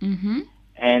 Mm-hmm.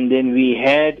 and then we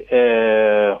had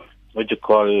the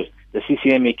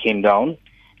CCMA came down,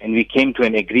 and we came to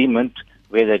an agreement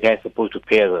where the guy's supposed to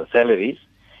pay us our salaries,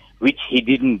 which he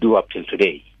didn't do up till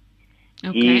today.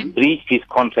 Okay. He breached his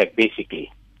contract,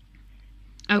 basically.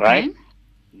 Okay. Right?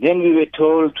 Then we were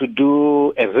told to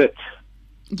do a writ.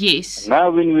 Yes. Now,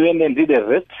 when we went and did a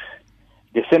writ,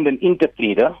 they sent an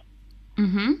interpleader,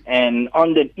 Mm-hmm. and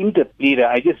on that interpleader,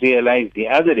 I just realized the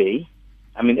other day,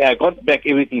 I got back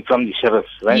everything from the sheriff,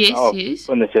 right? Yes, yes.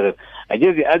 From the sheriff.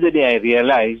 The other day, I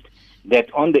realized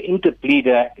that on the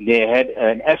interpleader, they had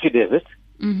an affidavit,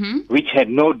 Mm-hmm. which had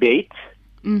no date,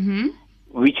 Mm-hmm.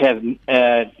 which has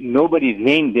nobody's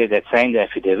name there that signed the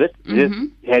affidavit, just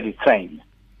had it signed.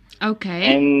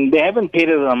 Okay. And they haven't paid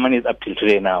us our monies up till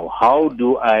today now. How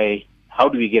do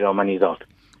we get our monies out?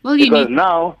 Well, you Because need.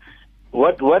 now,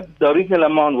 what the original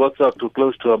amount works out to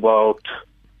close to about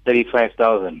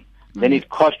 35,000. Then it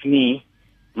cost me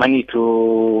money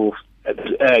to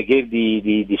give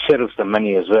the sheriff some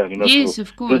money as well, Yes, to of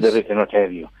do course. the rest and what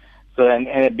have you. So, and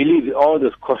I believe all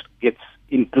those costs gets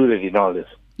included in all this.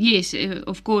 Yes,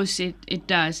 of course it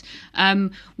does.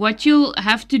 What you'll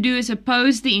have to do is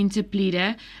oppose the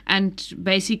interpleader and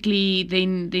basically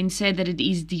then say that it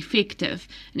is defective.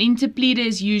 An interpleader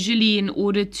is usually in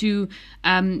order to,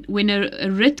 when a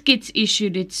writ gets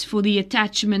issued, it's for the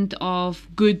attachment of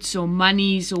goods or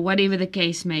monies or whatever the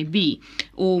case may be,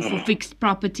 or for fixed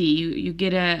property. You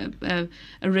get a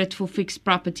writ for fixed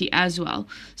property as well.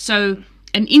 So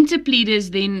an interpleader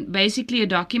is then basically a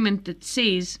document that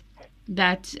says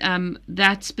that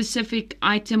that specific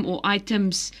item or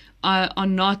items are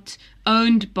not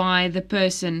owned by the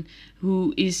person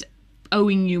who is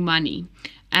owing you money.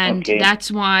 And Okay. that's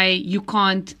why you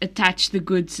can't attach the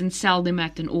goods and sell them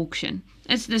at an auction.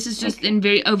 This is just in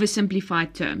very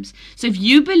oversimplified terms. So if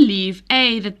you believe,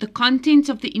 A, that the contents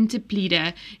of the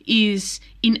interpleader is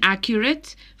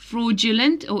inaccurate,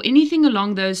 fraudulent, or anything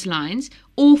along those lines,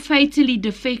 or fatally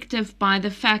defective by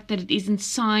the fact that it isn't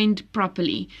signed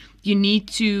properly, you need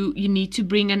to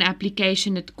bring an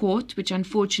application at court, which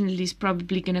unfortunately is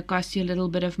probably going to cost you a little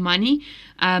bit of money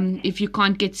if you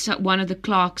can't get one of the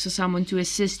clerks or someone to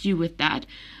assist you with that.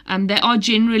 They are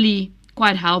generally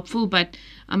quite helpful, but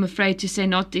I'm afraid to say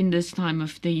not in this time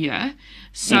of the year.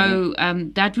 So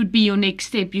that would be your next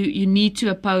step. You need to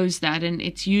oppose that, and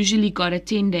it's usually got a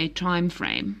 10-day time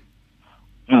frame.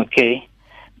 Okay.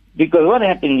 Because what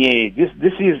happened here,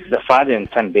 this is the father and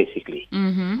son, basically.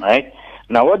 Mm-hmm. Right?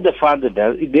 Now, what the father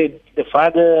does, the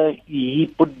father,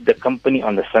 he put the company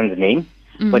on the son's name,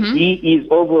 but he is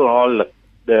overall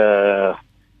the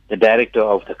director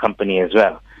of the company as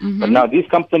well. But now these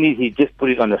companies, he just put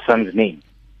it on the son's name.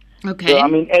 Okay. So,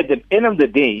 at the end of the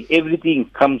day, everything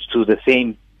comes to the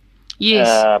same Yes.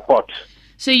 pot.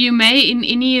 So you may, in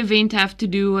any event, have to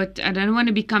do what, I don't want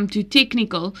to become too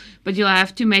technical, but you'll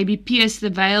have to maybe pierce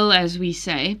the veil, as we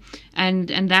say. And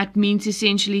that means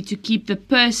essentially to keep the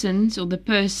persons or the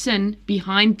person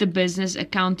behind the business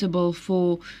accountable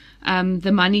for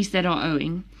the monies that are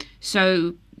owing.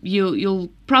 So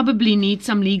you'll probably need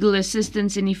some legal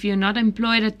assistance, and if you're not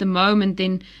employed at the moment,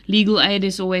 then legal aid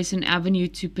is always an avenue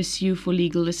to pursue for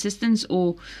legal assistance,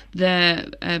 or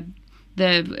the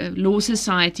Law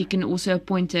Society can also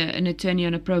appoint an attorney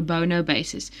on a pro bono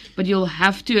basis. But you'll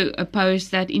have to oppose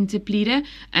that interpleader,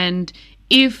 and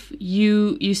if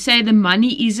you say the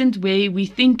money isn't where we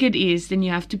think it is, then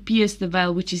you have to pierce the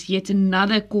veil, which is yet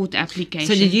another court application.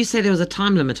 So did you say there was a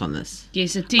time limit on this?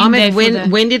 Yes, a 10-day Ahmed, for the...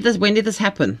 when did this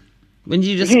happen? When did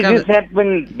you This discover?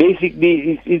 happened,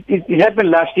 basically, it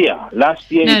happened last year. No.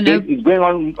 It's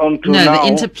going on to No, now.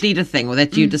 the interpleader thing, or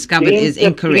that you discovered is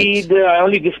incorrect. Interpleader, I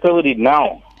only discovered it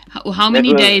now. How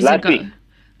many That was days last ago? week.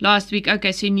 Last week.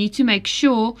 Okay, so you need to make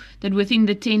sure that within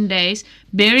the 10 days,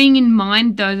 bearing in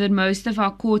mind, though, that most of our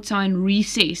courts are in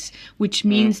recess, which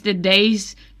means the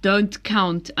days don't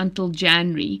count until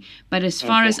January. But as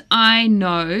far as I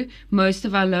know, most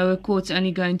of our lower courts are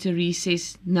only going to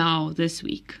recess now this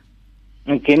week.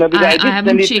 Okay, no, because I did haven't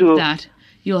send it checked to... that.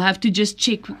 You'll have to just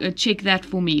check that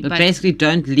for me. But basically,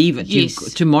 don't leave it.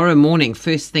 Yes. Tomorrow morning,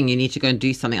 first thing, you need to go and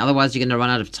do something. Otherwise, you're going to run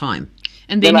out of time.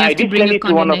 And then Well, you I have to did bring send a it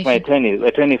to one of my condemnation.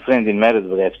 attorney friends in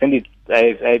Maritzburg.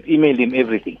 I've emailed him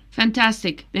everything.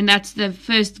 Fantastic. Then that's the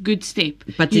first good step.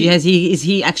 But is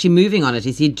he actually moving on it?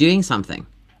 Is he doing something?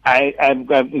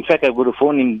 In fact, I would have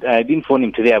phoned him. I didn't phone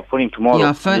him today. I'll phone him tomorrow. Yeah,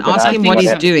 ask him what he's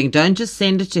happened. doing. Don't just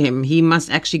send it to him. He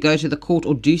must actually go to the court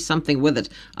or do something with it.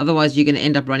 Otherwise, you're going to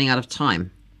end up running out of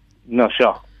time. No,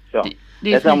 sure.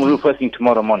 That's what I'm going to do first thing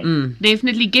tomorrow morning.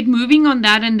 Definitely get moving on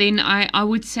that, and then I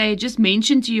would say just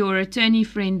mention to your attorney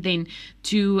friend then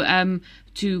to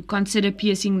consider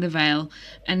piercing the veil,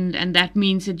 and that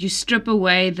means that you strip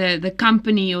away the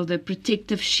company or the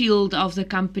protective shield of the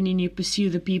company and you pursue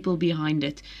the people behind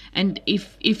it. And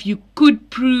if you could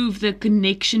prove the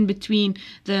connection between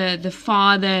the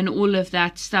father and all of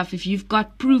that stuff, if you've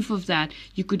got proof of that,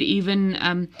 you could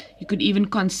even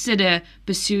consider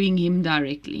pursuing him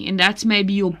directly, and that's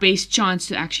maybe your best chance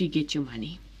to actually get your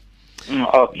money.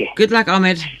 Okay. Good luck,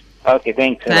 Ahmed. Okay,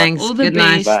 thanks. Thanks. All the Good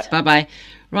best. night. Bye-bye.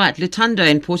 Right, Lutando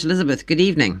in Port Elizabeth. Good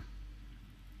evening.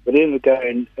 Good evening,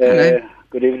 Karen. Hello.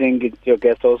 Good evening to your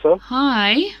guest also.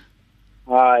 Hi.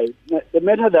 Hi. The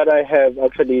matter that I have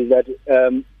actually is that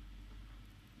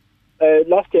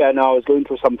last year now I was going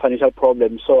through some financial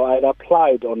problems, so I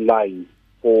applied online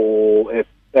and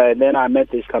then I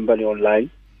met this company online,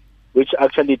 which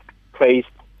actually traced.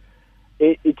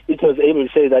 It was able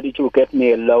to say that it will get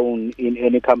me a loan in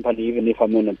any company, even if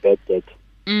I'm in a bad debt.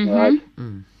 Mm-hmm. Right?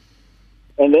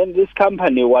 And then this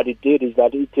company, what it did is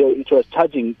that it was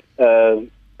charging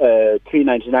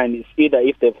 $3.99 either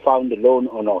if they found a loan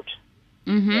or not.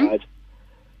 Mm-hmm. Right?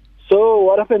 So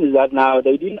what happened is that now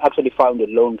they didn't actually find a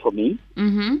loan for me.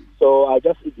 Mm-hmm. So I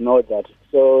just ignored that.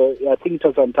 So I think it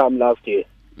was sometime last year.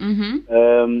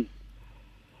 Mm-hmm.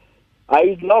 I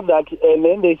ignored that, and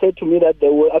then they said to me that they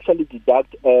will actually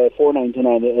deduct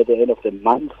 $4.99 at the end of the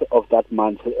month of that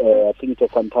month. I think it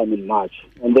was sometime in March.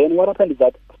 And then what happened is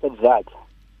that after that,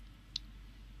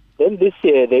 then this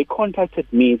year they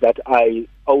contacted me that I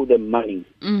owe them money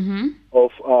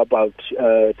of about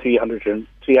 $399.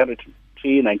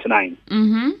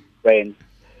 Mm-hmm. Right?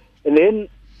 And then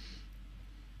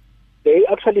they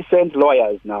actually sent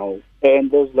lawyers now,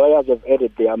 and those lawyers have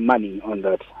added their money on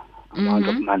that amount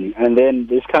of money. And then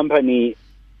this company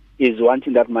is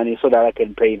wanting that money so that I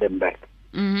can pay them back.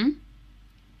 Mm-hmm.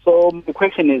 So the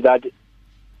question is that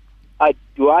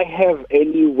do I have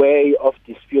any way of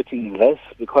disputing this?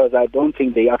 Because I don't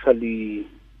think they actually,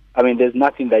 there's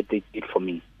nothing that they did for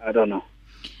me. I don't know.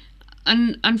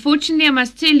 Unfortunately, I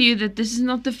must tell you that this is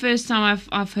not the first time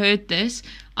I've heard this.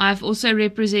 I've also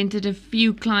represented a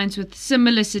few clients with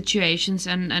similar situations,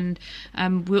 and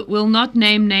we'll not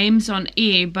name names on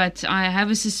air, but I have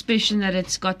a suspicion that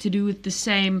it's got to do with the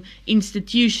same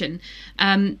institution.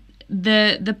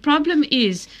 The problem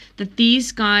is that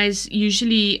these guys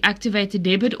usually activate a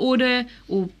debit order,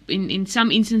 or in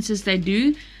some instances they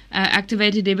do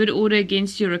activate a debit order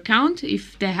against your account.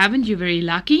 If they haven't, you're very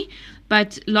lucky.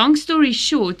 But long story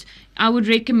short, I would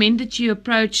recommend that you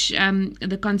approach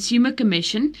the Consumer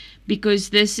Commission,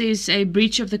 because this is a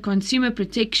breach of the Consumer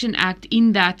Protection Act,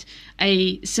 in that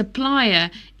a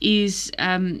supplier is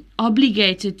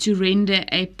obligated to render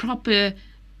a proper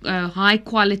high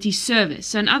quality service.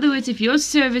 So in other words, if your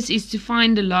service is to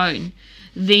find a loan,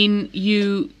 then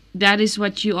that is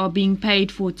what you are being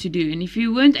paid for to do. And if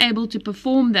you weren't able to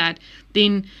perform that,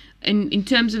 then in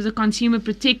terms of the Consumer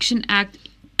Protection Act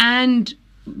and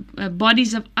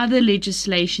bodies of other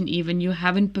legislation, even, you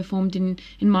haven't performed, in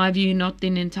my view, not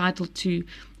then entitled to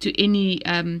any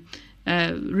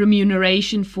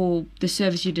remuneration for the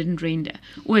service you didn't render,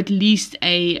 or at least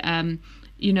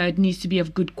it needs to be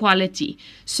of good quality.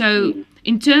 So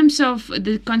in terms of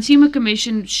the Consumer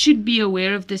Commission should be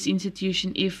aware of this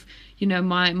institution. If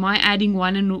my adding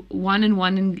one and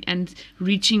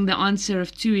reaching the answer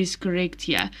of 2 is correct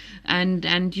here,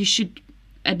 and you should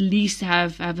at least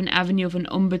have an avenue of an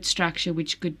ombud structure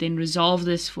which could then resolve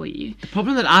this for you. The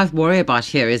problem that I worry about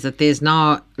here is that there's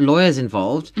now lawyers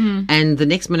involved, and the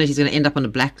next minute he's going to end up on a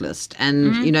blacklist.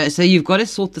 And, so you've got to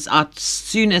sort this out as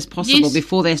soon as possible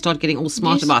before they start getting all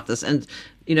smart about this and,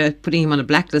 putting him on a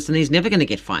blacklist, and he's never going to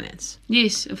get finance.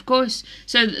 Yes, of course.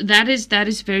 So that is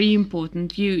very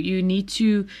important. You need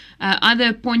to either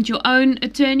appoint your own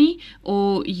attorney,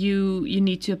 or you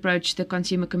need to approach the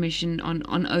Consumer Commission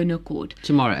on own accord.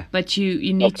 Tomorrow. But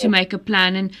you need to make a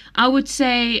plan. And I would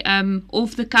say,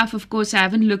 off the cuff, of course, I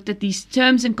haven't looked at these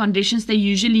terms and conditions they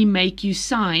usually make you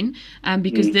sign,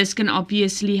 because this can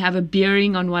obviously have a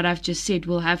bearing on what I've just said.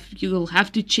 You'll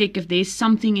have to check if there's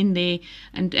something in there,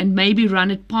 and maybe run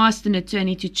run it past an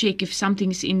attorney to check if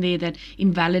something's in there that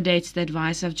invalidates the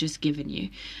advice I've just given you.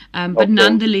 But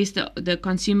nonetheless, the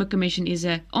Consumer Commission is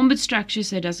a ombud structure,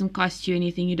 so it doesn't cost you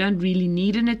anything. You don't really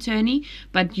need an attorney,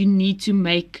 but you need to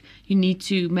make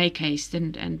haste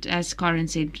and as Karen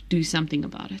said, do something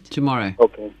about it. Tomorrow.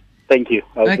 Okay. Thank you.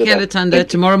 Okay, Latanda,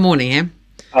 tomorrow morning, eh?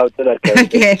 I'll do that.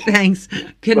 Okay, thanks.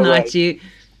 Good night to you.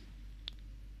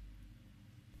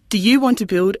 Do you want to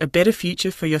build a better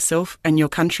future for yourself and your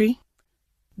country?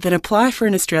 Then apply for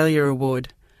an Australia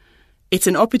Award. It's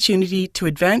an opportunity to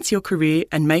advance your career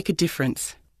and make a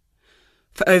difference.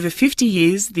 For over 50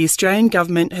 years, the Australian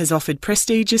Government has offered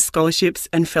prestigious scholarships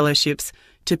and fellowships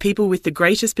to people with the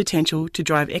greatest potential to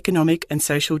drive economic and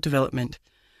social development.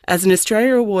 As an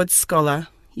Australia Awards scholar,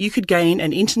 you could gain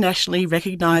an internationally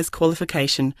recognised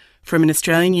qualification from an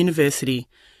Australian university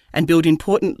and build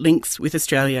important links with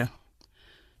Australia.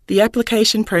 The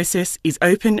application process is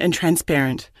open and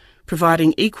transparent,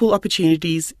 providing equal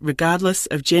opportunities regardless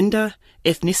of gender,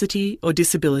 ethnicity or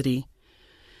disability.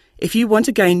 If you want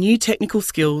to gain new technical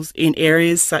skills in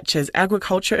areas such as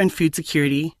agriculture and food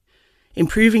security,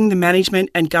 improving the management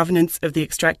and governance of the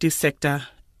extractive sector,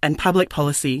 and public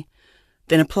policy,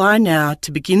 then apply now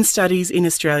to begin studies in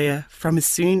Australia from as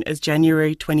soon as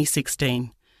January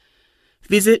 2016.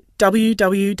 Visit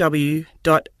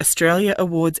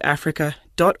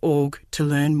www.australiaawardsafrica.org to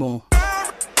learn more.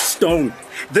 Stone.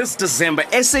 This December,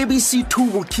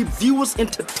 SABC2 will keep viewers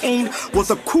entertained with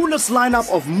the coolest lineup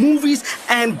of movies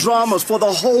and dramas for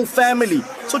the whole family.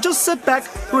 So just sit back,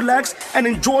 relax, and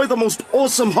enjoy the most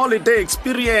awesome holiday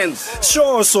experience.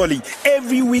 Sure, Solly.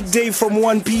 Every weekday from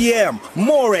 1 p.m.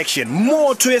 More action,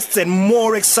 more twists, and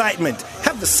more excitement.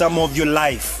 Have the summer of your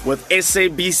life with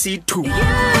SABC2.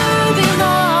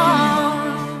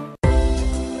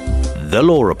 The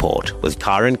Law Report with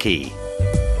Karen Key.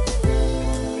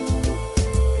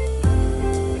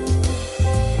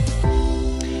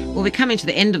 Well, we're coming to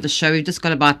the end of the show. We've just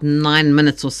got about 9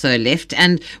 minutes or so left,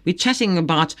 and we're chatting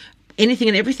about anything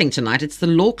and everything tonight. It's the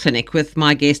Law Clinic with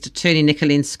my guest, attorney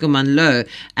Nicolene Schoeman Louw,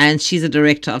 and she's a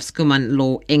director of Schoeman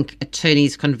Law Inc.,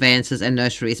 attorneys, conveyancers and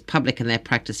notaries, public in their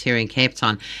practice here in Cape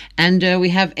Town. And we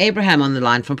have Abraham on the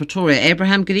line from Pretoria.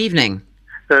 Abraham, good evening.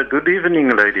 Good evening,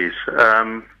 ladies.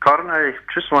 Karen, I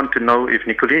just want to know if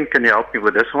Nicolene can help me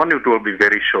with this one. It will be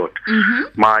very short.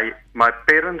 Mm-hmm. My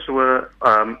parents were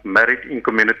married in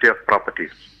community of property.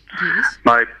 Yes.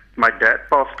 My dad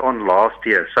passed on last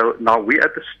year, so now we're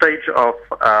at the stage of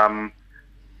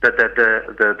the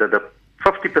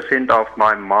 50% of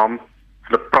my mom's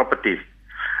the property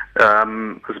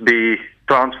has been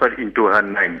transferred into her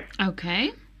name.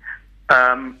 Okay.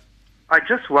 I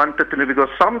just wanted to know, because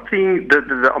something,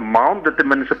 the amount that the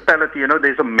municipality,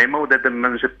 there's a memo that the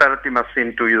municipality must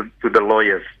send to the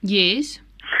lawyers. Yes.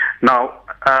 Now,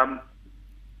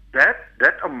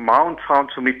 that amount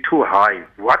sounds to me too high.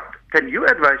 What can you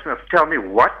advise me? Tell me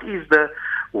what is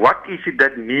it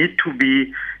that need to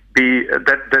be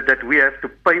that we have to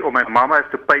pay, or my mama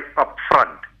has to pay up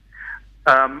front?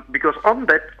 Because on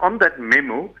that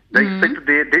memo, they said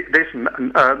there's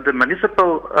the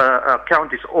municipal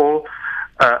account is all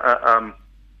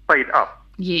paid up.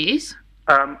 Yes.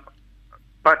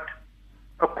 But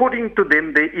according to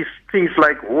them, there is things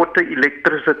like water,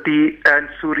 electricity, and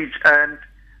sewage, and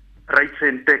rates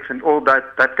and tax, and all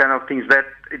that kind of things. That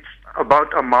it's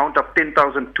about amount of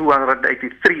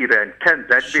 10,283 rand. Can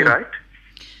that be right?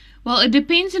 Well, it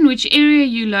depends on which area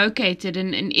you're located.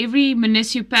 In every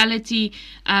municipality,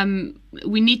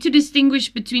 we need to distinguish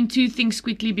between two things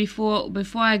quickly before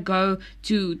I go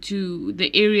to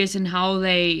the areas and how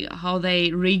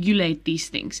they regulate these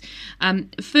things.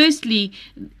 Firstly,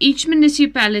 each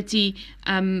municipality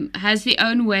has their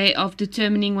own way of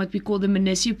determining what we call the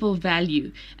municipal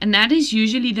value, and that is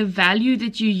usually the value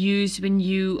that you use when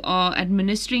you are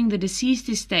administering the deceased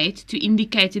estate to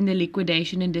indicate in the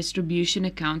liquidation and distribution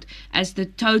account as the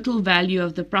total value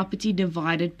of the property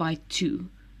divided by 2.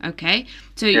 Okay,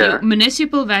 so your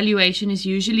municipal valuation is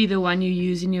usually the one you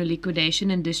use in your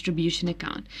liquidation and distribution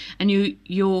account, and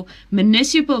your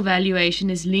municipal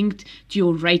valuation is linked to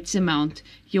your rates amount.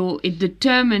 It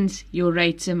determines your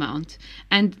rates amount,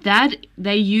 and that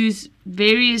they use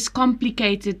various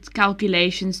complicated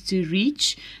calculations to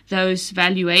reach those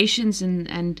valuations,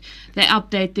 and they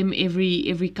update them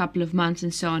every couple of months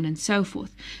and so on and so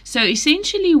forth. So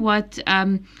essentially what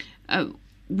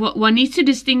one needs to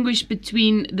distinguish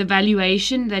between the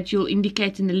valuation that you'll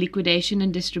indicate in the liquidation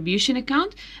and distribution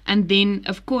account, and then,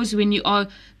 of course, when you are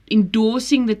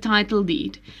endorsing the title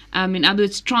deed, in other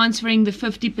words, transferring the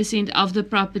 50% of the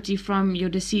property from your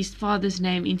deceased father's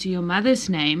name into your mother's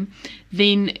name,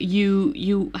 then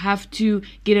you have to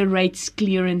get a rates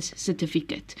clearance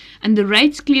certificate. And the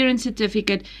rates clearance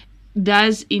certificate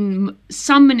does, in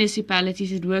some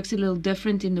municipalities, it works a little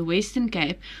different in the Western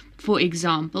Cape, for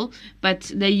example,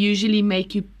 but they usually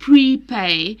make you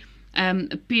prepay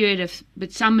a period of,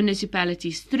 but some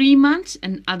municipalities 3 months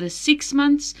and others 6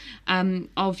 months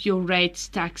of your rates,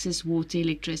 taxes, water,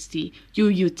 electricity,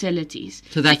 your utilities.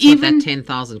 So that's what that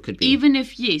 10,000 could be. Even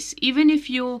if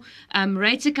your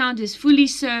rates account is fully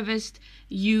serviced,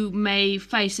 you may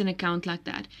face an account like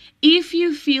that. If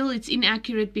you feel it's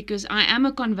inaccurate, because I am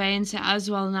a conveyancer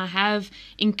as well, and I have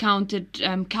encountered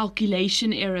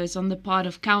calculation errors on the part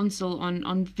of council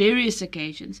on various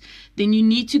occasions, then you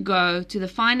need to go to the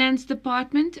finance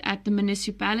department at the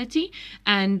municipality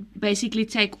and basically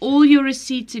take all your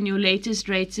receipts and your latest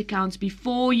rates accounts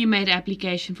before you made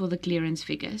application for the clearance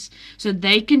figures, so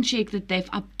they can check that they've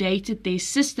updated their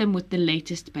system with the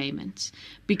latest payments,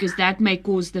 because that may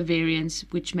cause the variance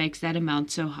which makes that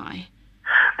amount so high.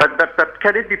 But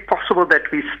can it be possible that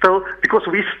we still, because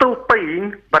we're still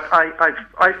paying, but I've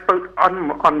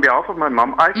on behalf of my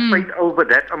mom, I've paid over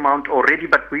that amount already,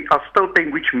 but we are still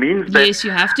paying, which means that... Yes,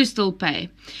 you have to still pay.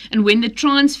 And when the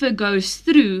transfer goes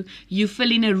through, you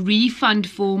fill in a refund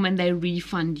form and they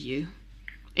refund you.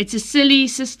 It's a silly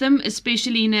system,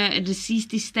 especially in a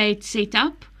deceased estate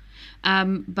setup.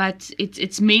 But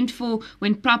it's meant for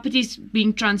when property's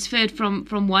being transferred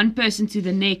from one person to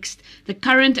the next. The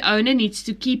current owner needs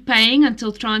to keep paying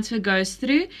until transfer goes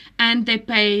through, and they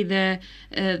pay the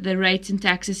rates and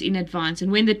taxes in advance.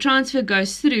 And when the transfer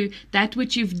goes through, that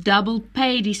which you've double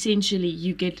paid, essentially,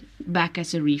 you get back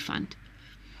as a refund.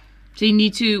 So you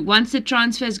need to, once the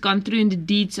transfer has gone through in the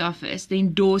deeds office, the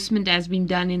endorsement has been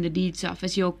done in the deeds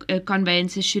office, your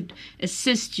conveyancer should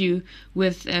assist you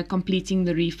with completing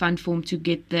the refund form to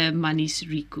get the monies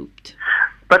recouped.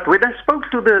 But when I spoke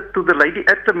to the lady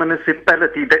at the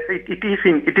municipality, it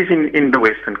is in the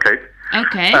Western Cape.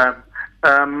 Okay.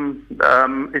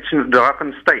 It's in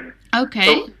Drakenstein.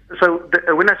 Okay. So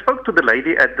when I spoke to the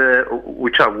lady at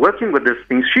which are working with these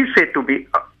things, she said to me,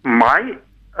 my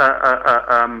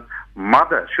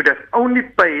mother should have only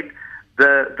paid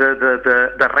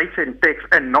the rates and tax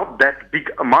and not that big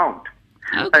amount.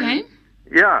 Okay.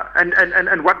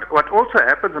 And what also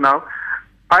happens now,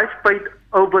 I've paid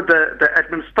over the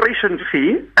administration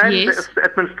fee, and the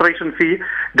administration fee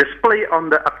display on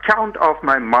the account of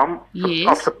my mom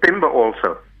of September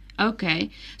also. Okay,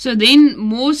 so then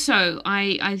more so,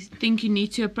 I think you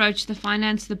need to approach the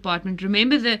finance department.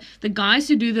 Remember, the guys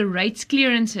who do the rates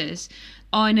clearances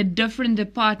are in a different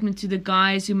department to the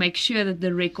guys who make sure that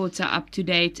the records are up to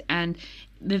date. And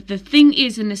the thing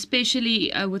is, and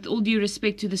especially with all due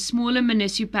respect to the smaller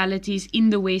municipalities in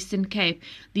the Western Cape,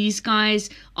 these guys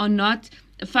are not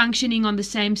functioning on the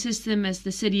same system as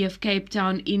the city of Cape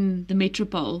Town in the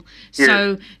metropole. Yes.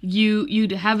 So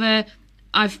you'd have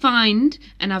I find,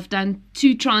 and I've done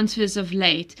 2 transfers of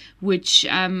late, which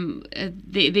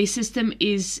their system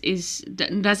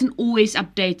doesn't always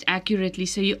update accurately,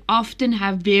 so you often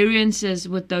have variances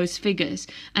with those figures.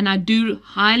 And I do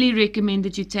highly recommend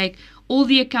that you take all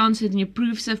the accounts and your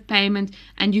proofs of payment,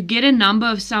 and you get a number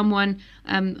of someone.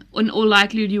 In all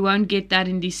likelihood, you won't get that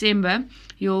in December.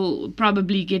 You'll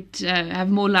probably have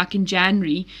more luck in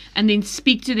January, and then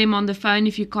speak to them on the phone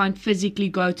if you can't physically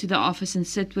go to the office and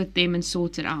sit with them and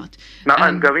sort it out. Now,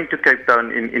 I'm going to Cape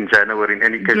Town in January in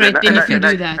any case. Great, then if you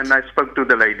do that. And I spoke to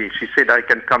the lady. She said I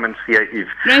can come and see her if...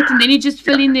 Great, and then you just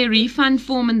fill in their refund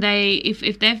form, and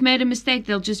if they've made a mistake,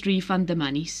 they'll just refund the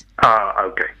monies.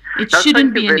 Okay. It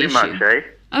shouldn't be an issue. Thank you very much,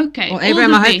 Okay. Well,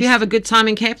 Abraham, I hope you have a good time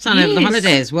in Cape Town over the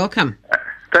holidays. Welcome.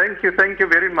 Thank you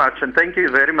very much, and thank you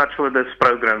very much for this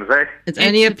program. It's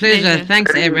only a pleasure.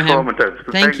 Thanks, very Abraham. Informative.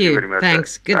 Thank you very much.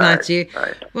 Thanks. Good night to you.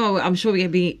 Bye. Well, I'm sure we're going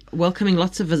to be welcoming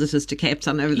lots of visitors to Cape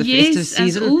Town over the festive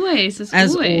season.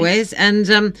 As always. And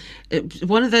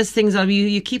one of those things,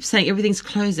 you keep saying everything's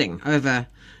closing over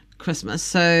Christmas.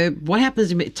 So what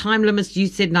happens? Time limits, you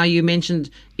said, now you mentioned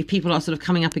if people are sort of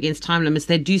coming up against time limits,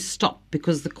 they do stop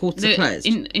because the courts are closed.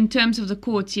 In terms of the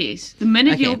courts, yes. The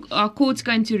minute our courts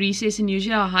go into recess, and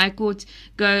usually our higher courts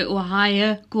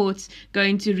go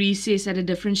into recess at a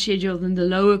different schedule than the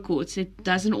lower courts, it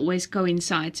doesn't always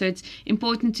coincide. So it's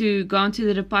important to go onto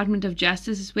the Department of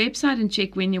Justice's website and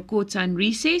check when your courts are in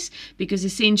recess, because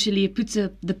essentially it puts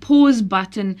the pause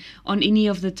button on any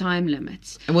of the time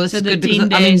limits. Well, this is good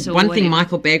because, one thing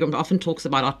Michael Bagram often talks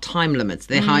about are time limits.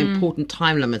 They're how important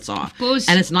time limits limits are. Of course.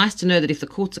 And it's nice to know that if the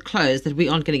courts are closed, that we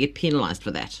aren't going to get penalised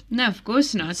for that. No, of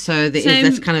course not. So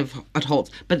that's kind of what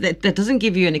holds. But that doesn't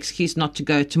give you an excuse not to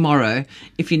go tomorrow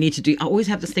if you need to do. I always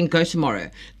have this thing, go tomorrow.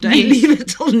 Don't leave it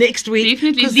till next week.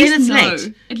 Definitely. Because then it's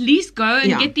late. At least go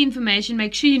and get the information.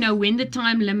 Make sure you know when the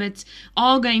time limits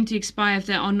are going to expire if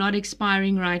they are not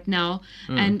expiring right now.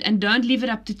 And don't leave it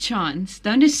up to chance.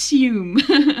 Don't assume.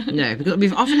 No, because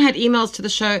we've often had emails to the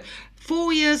show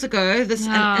 4 years ago.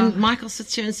 And Michael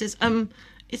sits here and says,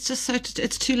 it's just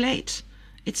it's too late.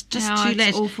 It's just too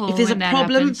late. If there's a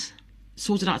problem,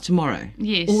 sort it out tomorrow.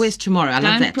 Yes. Always tomorrow. I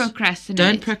love that.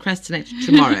 Don't procrastinate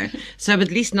tomorrow. So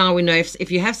at least now we know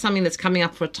if you have something that's coming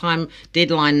up for a time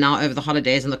deadline now over the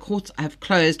holidays and the courts have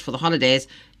closed for the holidays,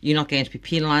 you're not going to be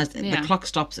penalised. The clock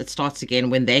stops. It starts again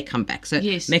when they come back. So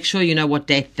make sure you know what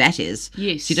date that is.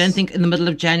 Yes. So you don't think in the middle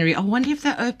of January, I wonder if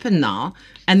they're open now,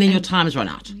 and then your time's run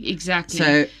out.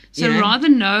 Exactly. So rather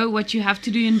know what you have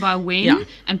to do and by when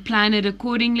and plan it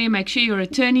accordingly. Make sure your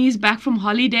attorney is back from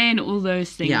holiday and all those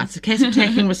things. Yeah, it's a case of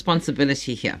taking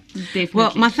responsibility here. Definitely.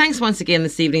 Well, my thanks once again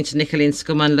this evening to Nicoline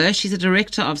Skuman-Low. She's a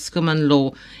director of Skuman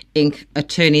Law Inc.,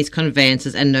 attorneys,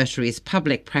 conveyancers and notaries,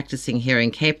 public practicing here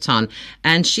in Cape Town.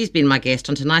 And she's been my guest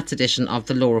on tonight's edition of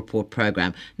the Law Report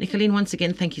program. Nicoline, once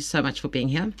again, thank you so much for being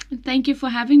here. Thank you for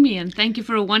having me, and thank you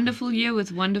for a wonderful year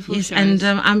with wonderful shows. And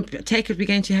I take it we're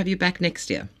going to have you back next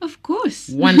year. Of course.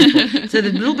 Wonderful. So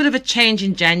there's a little bit of a change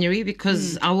in January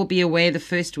because I will be away the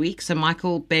first week. So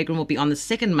Michael Begrim will be on the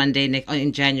second Monday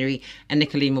in January and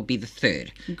Nicoline will be the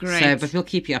third. Great. But we'll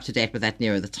keep you up to date with that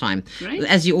nearer the time. Great.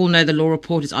 As you all know, the Law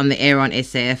Report is on the air on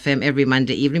SAFM every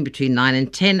Monday evening between 9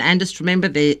 and 10. And just remember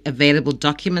the available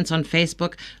documents on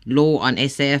Facebook, Law on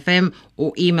SAFM,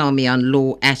 or email me on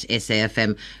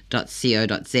law@safm.co.za.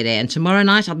 And tomorrow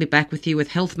night I'll be back with you with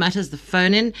Health Matters, the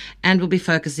phone-in, and we'll be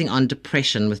focusing on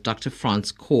depression with Dr.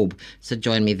 Franz Korb. So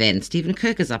join me then. Stephen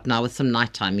Kirk is up now with some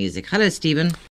nighttime music. Hello, Stephen.